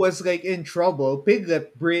Pooh was like in trouble,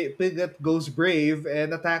 Piglet goes brave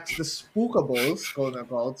and attacks the spookables, quote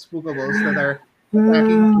unquote, spookables that are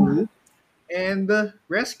attacking Hmm. Pooh, and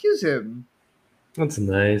rescues him. That's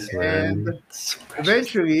nice, And man. So precious.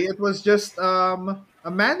 eventually it was just a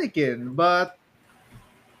mannequin, but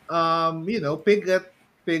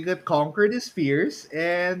Piglet conquered his fears,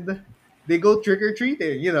 and they go trick or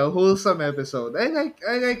treating. Wholesome episode. I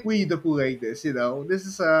like Winnie the Pooh like this. This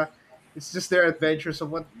is it's just their adventures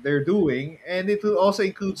of what they're doing, and it also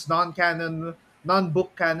includes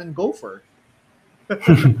non-book canon Gopher.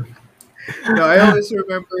 I always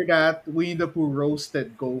remember that Winnie the Pooh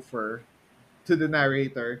roasted Gopher to the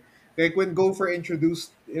narrator. Like when Gopher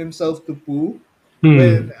introduced himself to Pooh,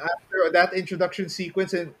 when Hmm. after that introduction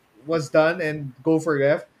sequence was done and Gopher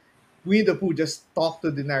left, Winnie the Pooh just talked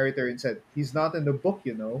to the narrator and said, "He's not in the book."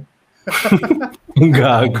 Gago.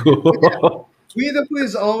 But yeah, Winnie the Pooh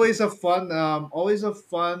is always a fun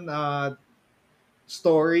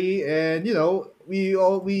story, and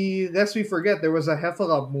we lest we forget there was a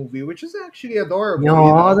Heffalump movie, which is actually adorable.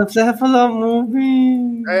 No, the Cephalon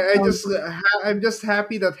movie. I'm just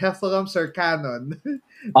happy that Heffalumps are canon.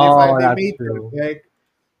 Oh, They that's made them true. like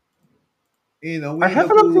Are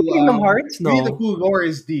Heffalumps in Kingdom Hearts? Winnie the No. Pooh lore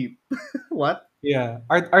is deep. What? Yeah.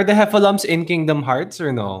 Are the Heffalumps in Kingdom Hearts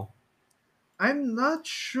or no? I'm not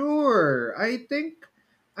sure. I think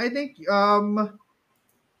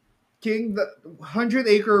King the 100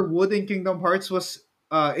 Acre Wood in Kingdom Hearts was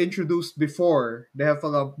introduced before the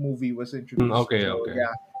Heffalump movie was introduced. Okay, So okay.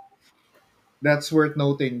 yeah, that's worth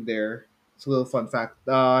noting there. It's a little fun fact.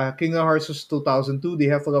 Kingdom Hearts was 2002. The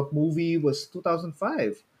Heffalump movie was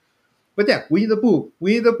 2005. But yeah, Winnie the Pooh.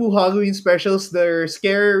 Winnie the Pooh Halloween specials, their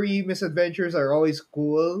scary misadventures are always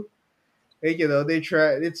cool. Like, they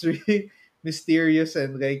try, it's really mysterious,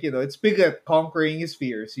 and it's Piglet conquering his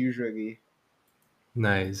fears usually.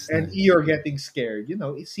 Nice, And nice. Eeyore getting scared.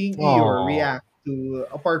 Seeing Eeyore Oh. react to,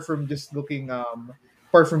 apart from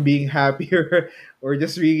being happy or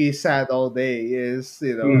just really sad all day is,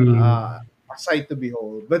 Hmm. a sight to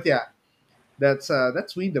behold. But yeah, that's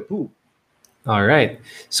Winnie the Pooh. All right.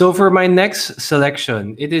 So for my next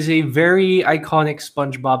selection, it is a very iconic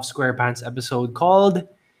SpongeBob SquarePants episode called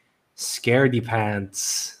Scaredy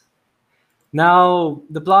Pants. Now,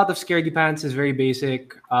 the plot of Scaredy Pants is very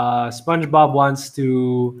basic. SpongeBob wants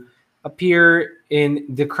to appear in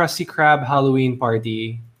the Krusty Krab Halloween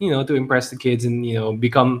party, to impress the kids and have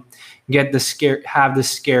the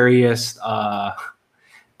scariest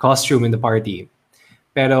costume in the party.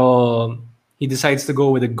 Pero he decides to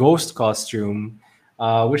go with a ghost costume,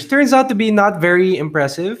 which turns out to be not very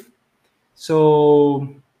impressive. So,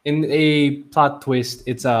 in a plot twist,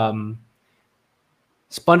 it's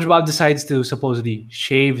SpongeBob decides to supposedly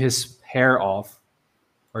shave his hair off,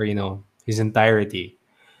 or his entirety,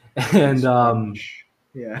 Like a and sponge.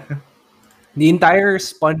 Yeah. the entire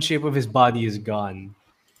sponge shape of his body is gone,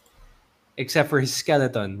 except for his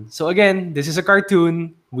skeleton. So again, this is a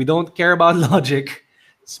cartoon. We don't care about logic.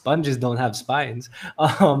 sponges don't have spines.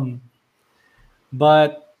 Um,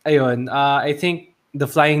 but ayun, I think the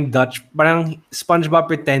Flying Dutch, parang SpongeBob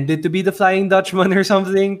pretended to be the Flying Dutchman or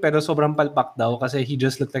something, pero sobrang palpak daw kasi he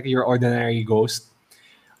just looked like your ordinary ghost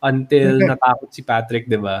until natakot si Patrick,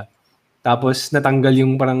 'di ba? Tapos natanggal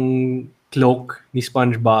yung parang cloak ni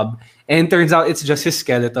SpongeBob. And turns out it's just his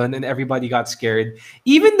skeleton and everybody got scared.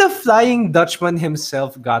 Even the Flying Dutchman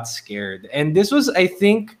himself got scared. And this was, I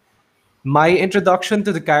think, my introduction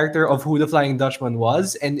to the character of who the Flying Dutchman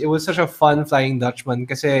was. And it was such a fun Flying Dutchman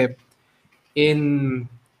kasi in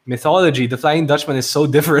mythology, the Flying Dutchman is so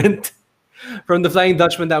different from the Flying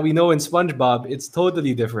Dutchman that we know in SpongeBob. It's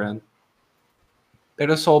totally different.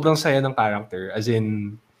 Pero sobrang saya ng character. As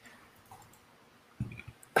in,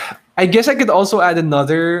 I guess I could also add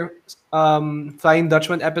another Flying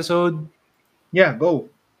Dutchman episode. Yeah, go.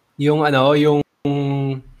 Yung ano, yung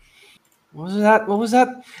what was that? What was that?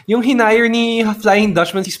 Yung hinire ni Flying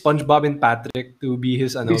Dutchman si SpongeBob and Patrick to be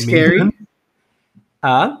his ano, He's scary. minion.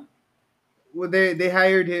 Huh? Well, they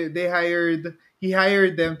hired him. He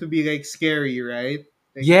hired them to be like scary, right?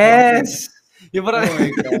 Like, Yes. Yung Oh parang my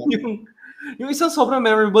god. yung isang sobrang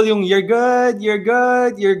memorable yung you're good, you're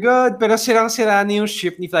good, you're good, pero sirang-sira na yung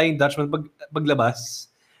ship ni Flying Dutchman paglabas.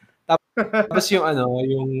 Tapos yung ano,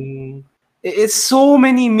 yung it's so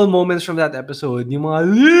many moments from that episode. Yung mga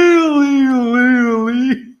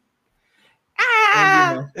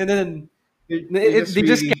And and then they just they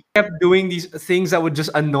just really kept doing these things that would just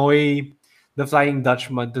annoy the Flying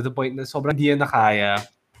Dutchman to the point na sobrang di na kaya.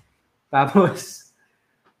 Tapos,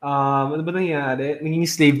 ano ba nangyari? Naging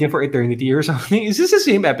slave niya for eternity or something. Is this the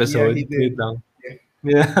same episode? he Wait did. lang. Yeah.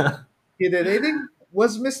 Yeah. He did. I think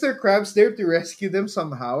was Mr. Krabs there to rescue them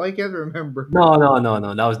somehow? I can't remember. No.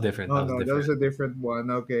 That was different. Oh That was no, that different. was a different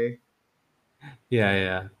one. Okay.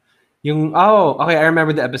 Yeah. Okay, I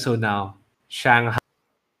remember the episode now. Shanghai.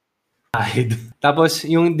 Tapos,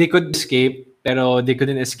 yung they could escape, pero they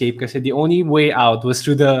couldn't escape kasi the only way out was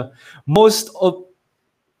through the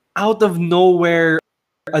out of nowhere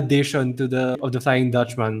addition to the Flying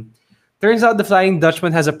Dutchman. Turns out the Flying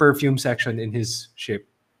Dutchman has a perfume section in his ship.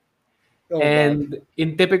 Oh And god.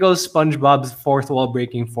 in typical SpongeBob's fourth wall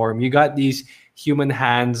breaking form, you got these human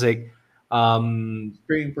hands like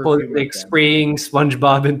Spraying perfume at them. spraying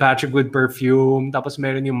SpongeBob and Patrick with perfume. Tapos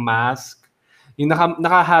meron yung mask. Yung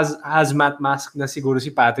hazmat mask na siguro si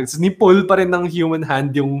Patrick. Tapos ni-pull pa rin ng human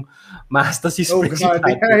hand yung mask. Tapos Oh si god,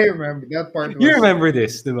 Patrick. yeah, I remember that part. You Was remember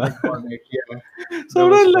this, di ba? iconic. Yeah,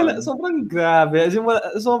 Sobrang fun. sobrang grabe. As in,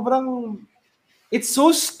 sobrang it's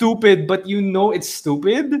so stupid but you know it's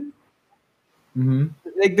stupid. Mm-hmm.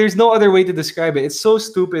 Like there's no other way to describe it. It's so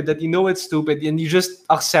stupid that you know it's stupid and you just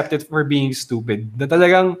accept it for being stupid. Na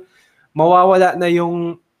talagang mawawala na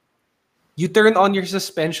yung you turn on your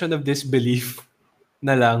suspension of disbelief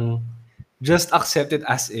na lang. Just accept it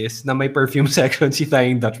as is na may perfume section si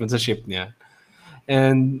Flying Dutchman sa ship niya.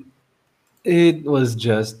 And it was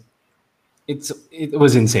just it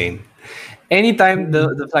was insane. Anytime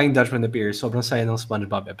the Flying Dutchman appears, sobrang saya ng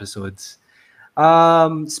SpongeBob episodes.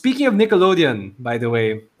 Speaking of Nickelodeon, by the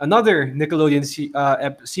way, another Nickelodeon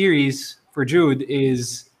series for Jude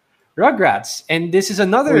is Rugrats, and this is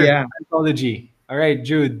another yeah. anthology. All right,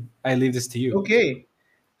 Jude, I leave this to you. Okay.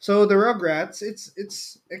 So the Rugrats,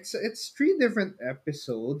 it's three different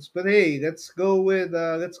episodes, but hey, let's go with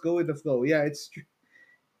the flow. Yeah, it's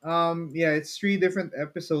three different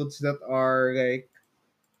episodes that are like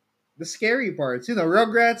the scary parts. You know,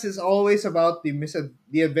 Rugrats is always about the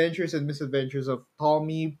adventures and misadventures of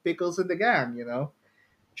Tommy, Pickles, and the gang. You know,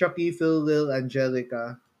 Chucky, Phil, Lil,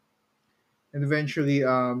 Angelica, and eventually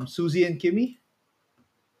Susie and Kimmy.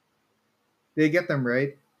 Did I get them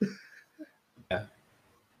right? Yeah,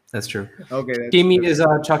 that's true. Okay, that's Kimmy is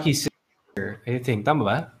Chucky's sister, I think. Tama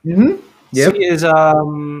ba? Mm-hmm. Yep. She is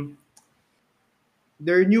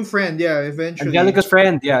Their new friend, yeah, eventually. Angelica's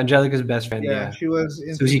friend. Yeah, Angelica's best friend. Yeah, She was Susie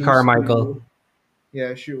introduced Carmichael.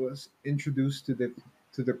 Yeah, she was introduced to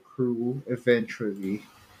the crew eventually.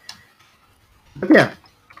 But yeah,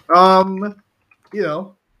 you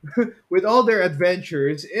know, with all their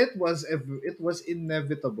adventures, it was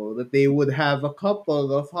inevitable that they would have a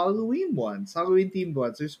couple of Halloween themed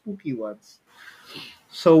ones, or spooky ones.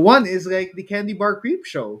 So one is like the Candy Bar Creep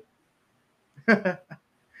Show.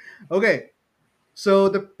 Okay, so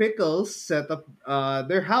the Pickles set up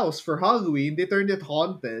their house for Halloween. They turned it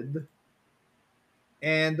haunted,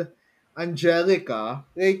 and Angelica,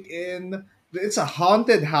 it's a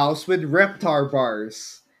haunted house with Reptar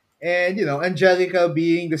bars. And you know, Angelica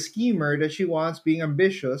being the schemer that she wants, being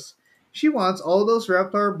ambitious, she wants all those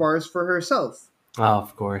Reptar bars for herself. Oh,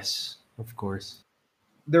 of course.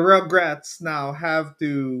 the Rugrats now have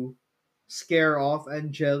to scare off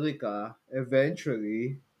Angelica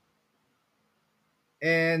eventually.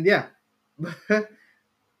 And yeah.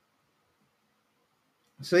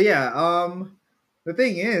 So yeah, the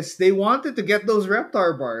thing is, they wanted to get those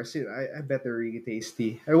Reptar bars. I bet they're really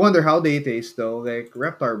tasty. I wonder how they taste though. Like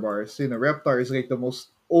Reptar bars, Reptar is like the most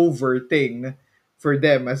over thing for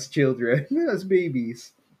them as children, as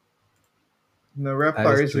babies. That is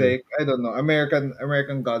Reptar is true. like, I don't know, American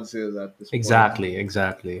Godzilla at this point. Exactly,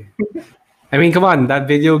 exactly. I mean, come on, that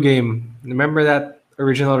video game. Remember that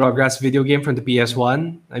original Rugrats video game from the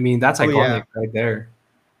PS1? I mean, that's Oh yeah, iconic right there.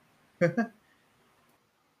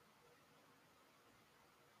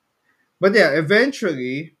 but yeah,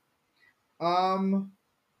 um,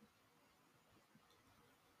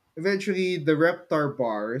 eventually the Reptar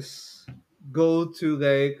bars go to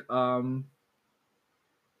like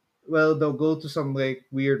well, they'll go to some like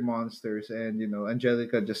weird monsters, and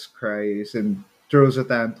Angelica just cries and throws a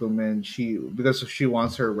tantrum, and because she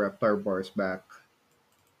wants her Reptar bars back,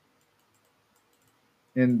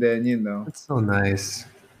 and then That's so nice.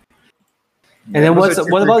 And yeah, it then was a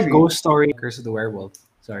trick what or about treat. Ghost Story Curse of the Werewolf?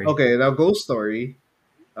 Sorry. Okay, now Ghost Story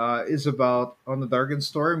is about on a dark and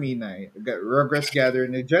stormy night. Rugrats gather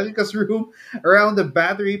in Angelica's room around the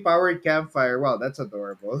battery-powered campfire. Wow, that's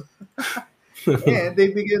adorable. And they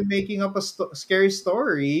begin making up a scary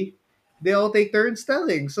story. They all take turns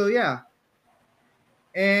telling. So yeah,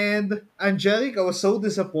 and Angelica was so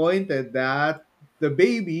disappointed that the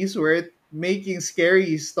babies were making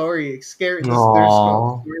scary story. Scary. Their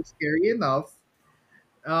Aww. stories scary enough.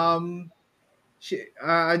 Um,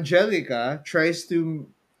 Angelica tries to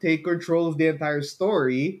take control of the entire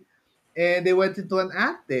story, and they went into an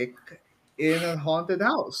attic in a haunted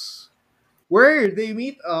house where they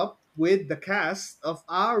meet up with the cast of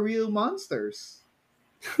Our Real Monsters.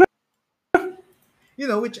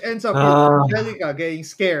 Which ends up with Uh, Angelica getting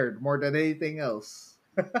scared more than anything else.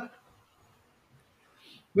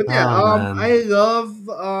 But yeah, oh man.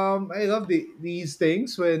 I love these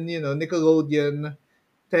things when Nickelodeon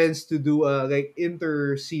tends to do a like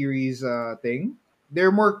inter series thing.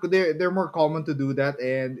 They're more common to do that,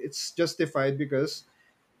 and it's justified because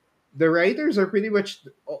the writers are pretty much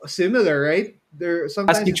similar, right? They're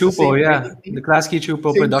sometimes Klasky it's the Chupo, same yeah. writing The team, Klasky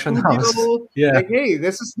Chupo same production house. studio. Yeah. Like, hey,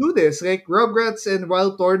 let's just do this. Like Rugrats and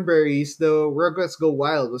Wild Thornberries, the Rugrats Go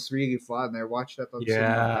Wild was really fun. I watched that on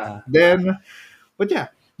cinema back Yeah. then. But yeah,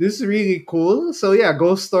 this is really cool. So yeah,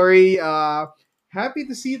 Ghost Story. Happy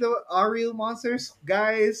to see the Our Real Monsters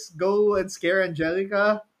guys go and scare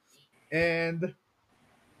Angelica. And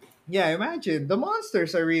yeah, imagine the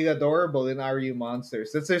monsters are really adorable in Are You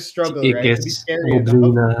Monsters. That's their struggle, right? To be Chickis, scary enough.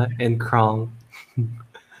 Oblina, and Krong.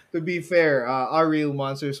 To be fair, Our Real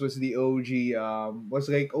Monsters was the OG. Was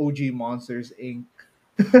like OG Monsters Inc.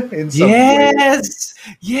 in some way. Yes!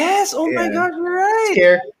 Yes! Oh my Yeah, god, you're right!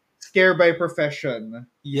 scare, scare by profession.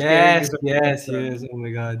 Scaring Yes, is a yes, yes. profession Oh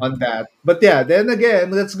my god. on that. But yeah, then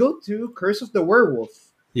again, let's go to Curse of the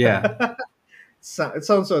Werewolf. Yeah. It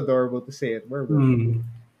sounds so adorable to say it, werewolf. Hmm.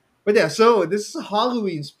 But yeah, so this is a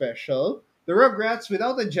Halloween special. The Rugrats,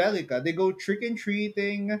 without Angelica, they go trick and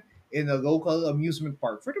treating in a local amusement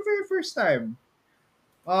park for the very first time.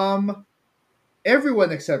 Um,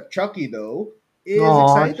 Everyone except Chucky, though, is Aw,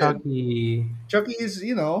 excited. Chucky. Chucky is,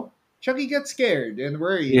 Chucky gets scared and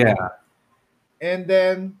worried, Yeah. and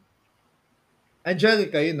then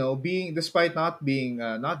Angelica, being despite not being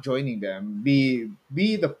not joining them, be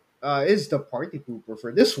the is the party pooper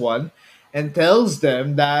for this one, and tells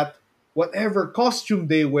them that whatever costume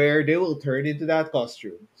they wear, they will turn into that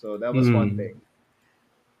costume. So that was one Hmm. thing,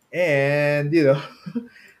 and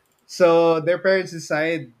so their parents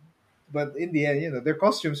decide, but in the end, their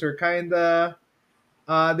costumes were kind of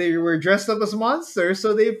they were dressed up as monsters,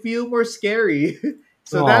 so they feel more scary.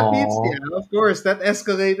 So that means, Aw. yeah, of course, that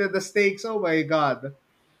escalated the stakes. Oh my god.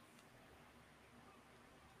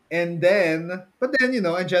 And then, but then,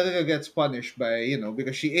 Angelica gets punished by,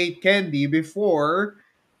 because she ate candy before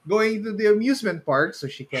going to the amusement park, so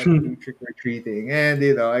she can't do trick or treating. And,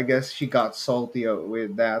 I guess she got salty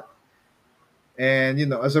with that. And,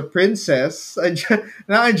 as a princess,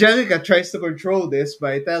 now Angelica tries to control this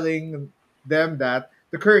by telling them that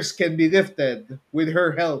the curse can be lifted with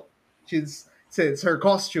her help, since her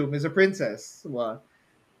costume is a princess. Well,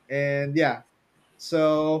 and yeah,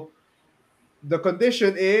 so the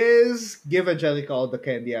condition is give Angelica all the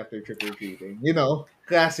candy after trick or treating.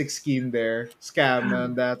 Classic scheme there, scam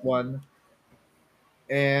on that one,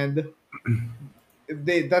 and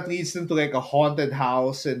that leads them to like a haunted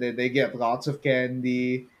house, and then they get lots of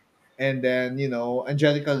candy, and then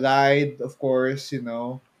Angelica lied, of course,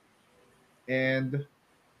 and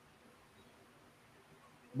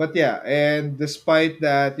But yeah, and despite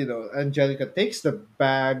that, Angelica takes the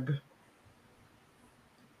bag,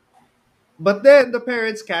 but then the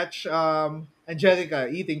parents catch Angelica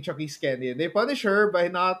eating Chucky's candy, and they punish her by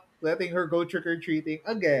not letting her go trick or treating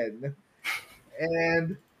again.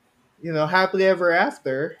 And happily ever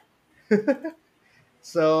after.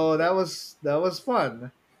 So that was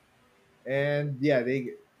fun, and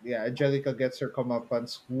Angelica gets her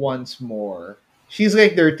comeuppance once more. She's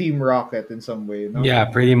like their Team Rocket in some way. Yeah,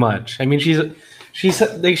 pretty much. I mean, she's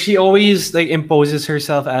like she always like imposes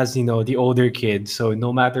herself as the older kid. So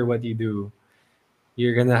no matter what you do,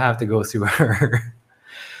 you're gonna have to go through her.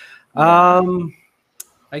 Yeah. um,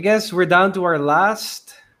 I guess we're down to our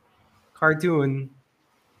last cartoon.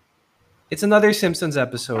 It's another Simpsons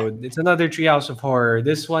episode. It's another Treehouse of Horror.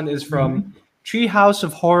 This one is from Mhm. Treehouse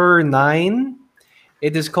of Horror 9.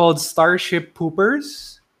 It is called Starship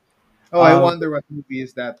Poopers. Oh, I Um, wonder what movie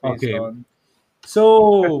is that based okay. on.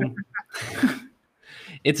 So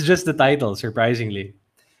it's just the title, surprisingly.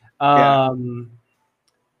 Yeah. Um,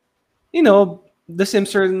 you know, the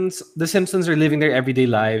Simpsons are living their everyday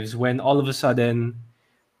lives when all of a sudden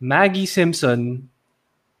Maggie Simpson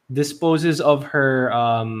disposes of her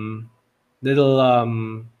little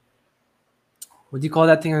what do you call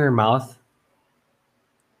that thing in her mouth?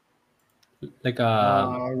 Like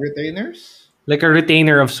a Retainers.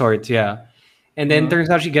 retainer of sorts, yeah. And then Uh-huh. turns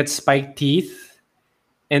out she gets spiked teeth,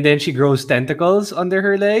 and then she grows tentacles under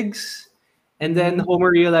her legs. And then Mm-hmm. Homer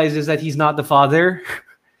realizes that he's not the father,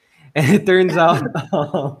 and it turns out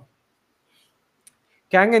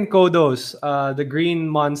Kang and Kodos, the green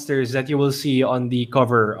monsters that you will see on the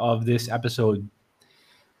cover of this episode.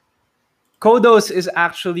 Kodos is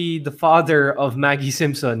actually the father of Maggie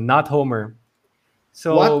Simpson, not Homer.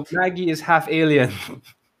 So What? Maggie is half alien. Oh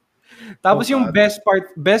Tapos yung God.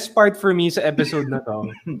 best part for me sa episode na to,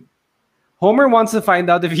 Homer wants to find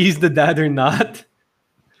out if he's the dad or not.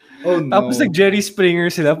 Oh Tapos no. nag-Jerry Springer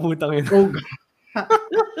sila, putang ina. Oh God.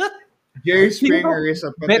 Jerry Feeling ko, Springer is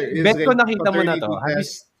a bet ko like nakita mo na to. paternity Have you,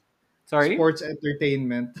 test sorry? sports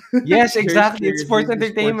entertainment. Yes, Jerry exactly. Springer It's is sports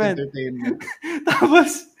basically sports entertainment. entertainment. tapos,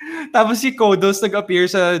 tapos si Kodos nag-appear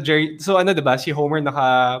sa Jerry. So ano, 'di ba? Si Homer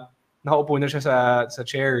nakaupo na siya sa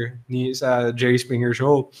chair sa Jerry Springer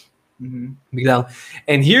show. Mm-hmm. Biglang,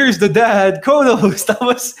 and here's the dad, Kodos.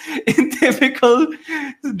 Tapos, in typical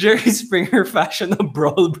Jerry Springer fashion, a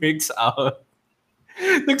brawl breaks out.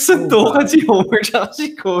 Oh Nagsuntukan God. si Homer at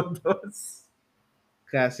si Kodos.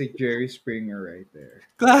 Classic Jerry Springer right there.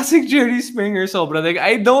 Classic Jerry Springer sobra. Like,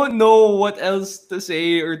 I don't know what else to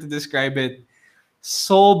say or to describe it.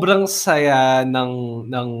 Sobrang saya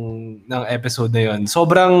ng episode na yun.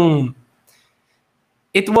 Sobrang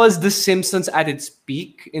it was The Simpsons at its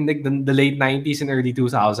peak in the late 90s and early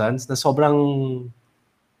 2000s na sobrang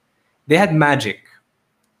they had magic.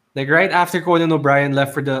 Like right after Conan O'Brien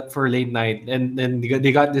left for late night and then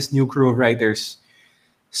they got this new crew of writers.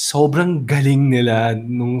 Sobrang galing nila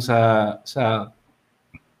nung sa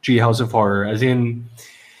Treehouse of Horror. As in,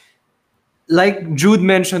 like Jude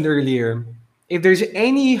mentioned earlier, if there's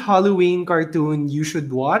any Halloween cartoon you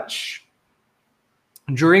should watch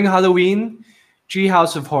during Halloween,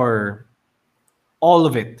 Treehouse of Horror, all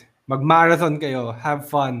of it. Mag-marathon kayo, have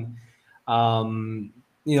fun.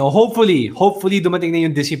 Hopefully dumating na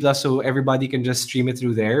yung Disney Plus so everybody can just stream it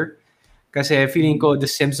through there. Kasi feeling Mhm. ko The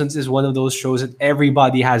Simpsons is one of those shows that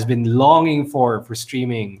everybody has been longing for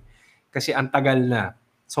streaming. Kasi ang tagal na.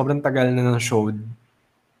 Sobrang tagal na ng show.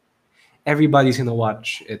 Everybody's gonna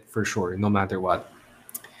watch it for sure, no matter what.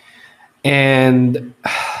 And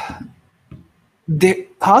the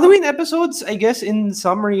Halloween episodes, I guess, in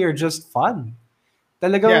summary, are just fun. Yeah,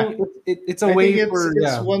 Talagang it's a I think way it's for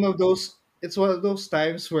it's yeah. one of those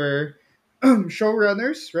times where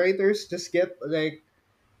showrunners, writers just get like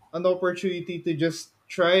an opportunity to just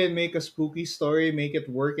try and make a spooky story, make it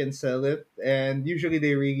work and sell it, and usually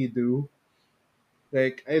they really do.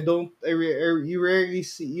 Like I don't,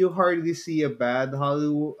 you hardly see a bad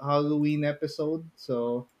Halloween episode.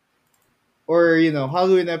 So, or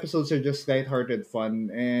Halloween episodes are just lighthearted fun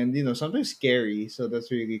and sometimes scary. So that's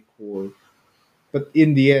really cool. But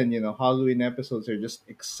in the end, Halloween episodes are just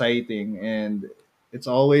exciting and it's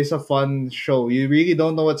always a fun show. You really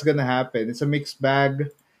don't know what's gonna happen. It's a mixed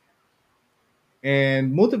bag,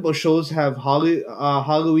 and multiple shows have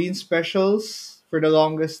Halloween specials for the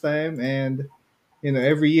longest time, and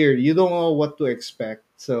every year you don't know what to expect.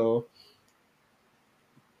 So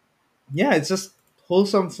yeah, it's just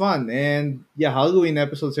wholesome fun, and yeah, Halloween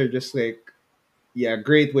episodes are just like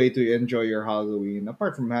great way to enjoy your Halloween.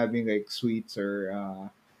 Apart from having like sweets or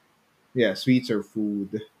sweets or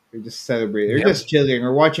food, or just celebrate, or Yep. just chilling,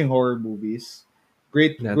 or watching horror movies.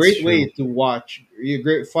 That's Great way true. to watch.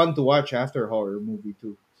 Great fun to watch after horror movie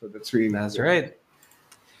too. So that's really That's cool. right.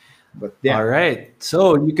 But All yeah, right.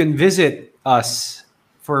 So you can visit us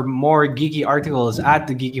for more geeky articles at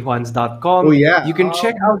oh thegeekyones.com. yeah, You can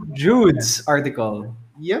check out yeah. Jude's article.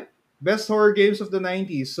 Yep. Best horror games of the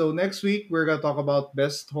 90s. So next week we're gonna talk about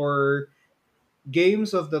best horror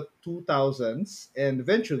games of the 2000s, and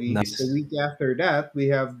eventually the Nice. week after that we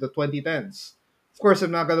have the 2010s. Of course,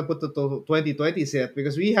 I'm not gonna put the 2020s yet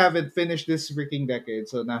because we haven't finished this freaking decade.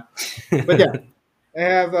 So nah. But yeah, I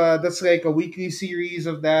have that's like a weekly series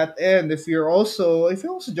of that. And if you also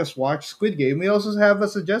just watch Squid Game, we also have a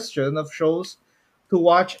suggestion of shows to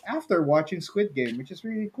watch after watching Squid Game, which is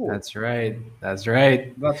really cool. That's right. That's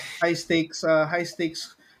right. Got high stakes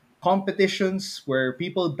competitions where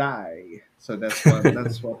people die. So that's what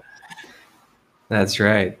That's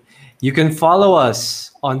right. You can follow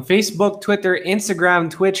us on Facebook, Twitter, Instagram,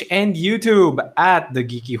 Twitch, and YouTube at The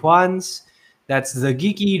Geeky Juans. That's The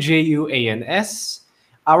Geeky Juans.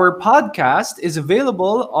 Our podcast is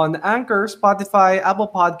available on Anchor, Spotify, Apple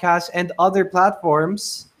Podcasts, and other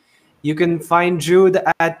platforms. You can find Jude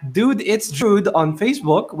at Dude It's Jude on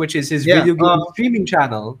Facebook, which is his yeah. video game streaming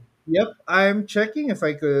channel. Yep. I'm checking if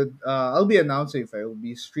I could. I'll be announcing if I will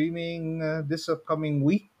be streaming this upcoming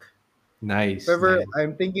week. Nice, However, nice.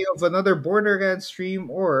 I'm thinking of another Borderlands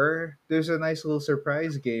stream, or there's a nice little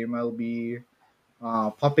surprise game I'll be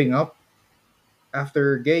popping up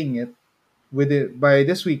after getting it with it by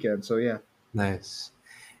this weekend. So yeah, Nice.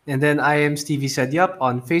 And then I am Stevie Said Yup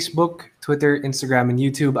on Facebook, Twitter, Instagram, and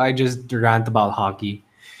YouTube. I just rant about hockey.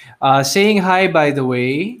 Saying hi, by the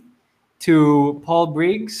way, to Paul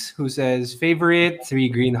Briggs, who says, favorite, three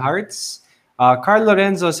green hearts. Carl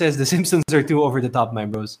Lorenzo says, The Simpsons are too over the top, my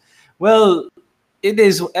bros. Well, it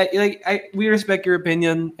is. We respect your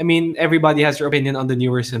opinion. I mean, everybody has their opinion on the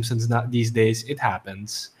newer Simpsons not these days. It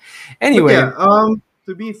happens. but yeah. Anyway,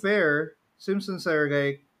 To be fair, Simpsons are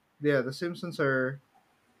like yeah, the Simpsons are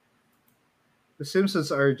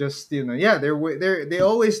just yeah they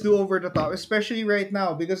always do over the top, especially right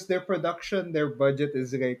now because their budget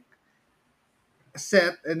is like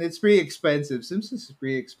set and it's pretty expensive. Simpsons is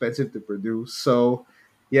pretty expensive to produce, so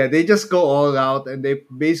yeah, they just go all out and they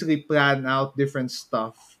basically plan out different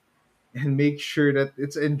stuff and make sure that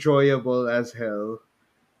it's enjoyable as hell.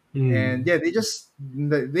 And hmm, yeah, they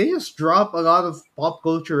just drop a lot of pop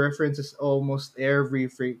culture references almost every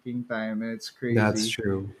freaking time, and it's that's crazy.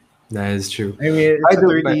 true. That is true. I mean, I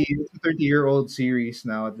do, but it's a 30-year-old series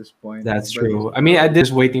now at this point, that's but true. I mean, I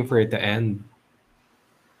just waiting for it to end.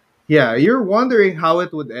 yeah, you're wondering how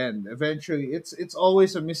it would end. Eventually, it's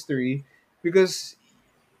always a mystery because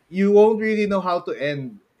you won't really know how to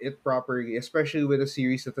end it properly, especially with a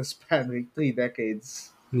series that has spanned like 3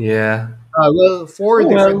 decades. Yeah. Well, four Oh,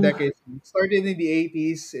 different well, decades. It started in the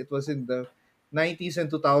 80s. It was in the 90s and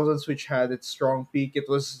 2000s, which had its strong peak. It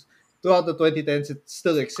was throughout the 2010s. It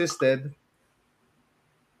still existed.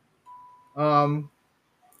 Um,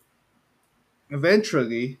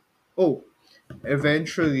 eventually, oh,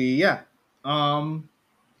 eventually, yeah. Um,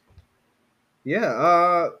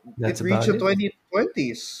 yeah. It that's reached about the it.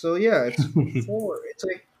 2020s. So yeah, it's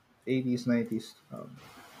like 80s, 90s.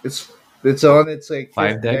 It's on its like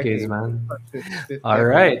Five fifth decades, decade, man. fifth All decade.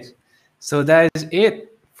 right. So that is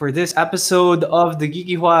it for this episode of the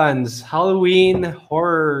Geeky Juans Halloween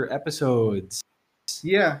horror episodes.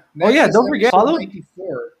 Yeah. Oh Next yeah, is don't forget episode follow.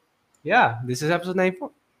 94. Yeah, this is episode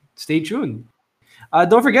 94. Stay tuned.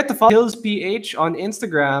 Don't forget to follow Hills PH on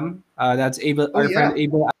Instagram. That's Abel, Oh our friend yeah.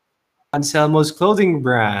 Abel Anselmo's clothing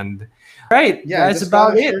brand. Right, Yeah, I that's just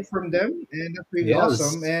got about a it. shirt from them, and that's really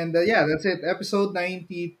awesome. Yes, And yeah, that's it. Episode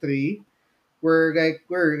 93. We're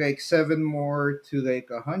like seven more to like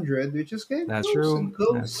 100, which is getting that's close and true.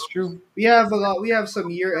 close. That's true. We have a lot. We have some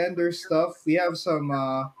year ender stuff. We have some.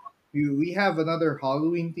 We have another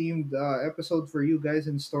Halloween themed episode for you guys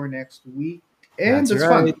in store next week, and That's that's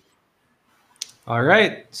fun. right. All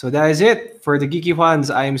right. So that is it for the Geeky Ones.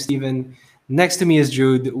 I am Steven. Next to me is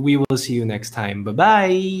Jude. We will see you next time. Bye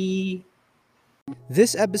bye.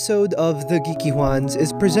 This episode of The Geeky Ones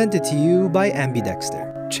is presented to you by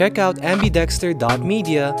Ambidexter. Check out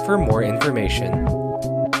ambidexter.media for more information.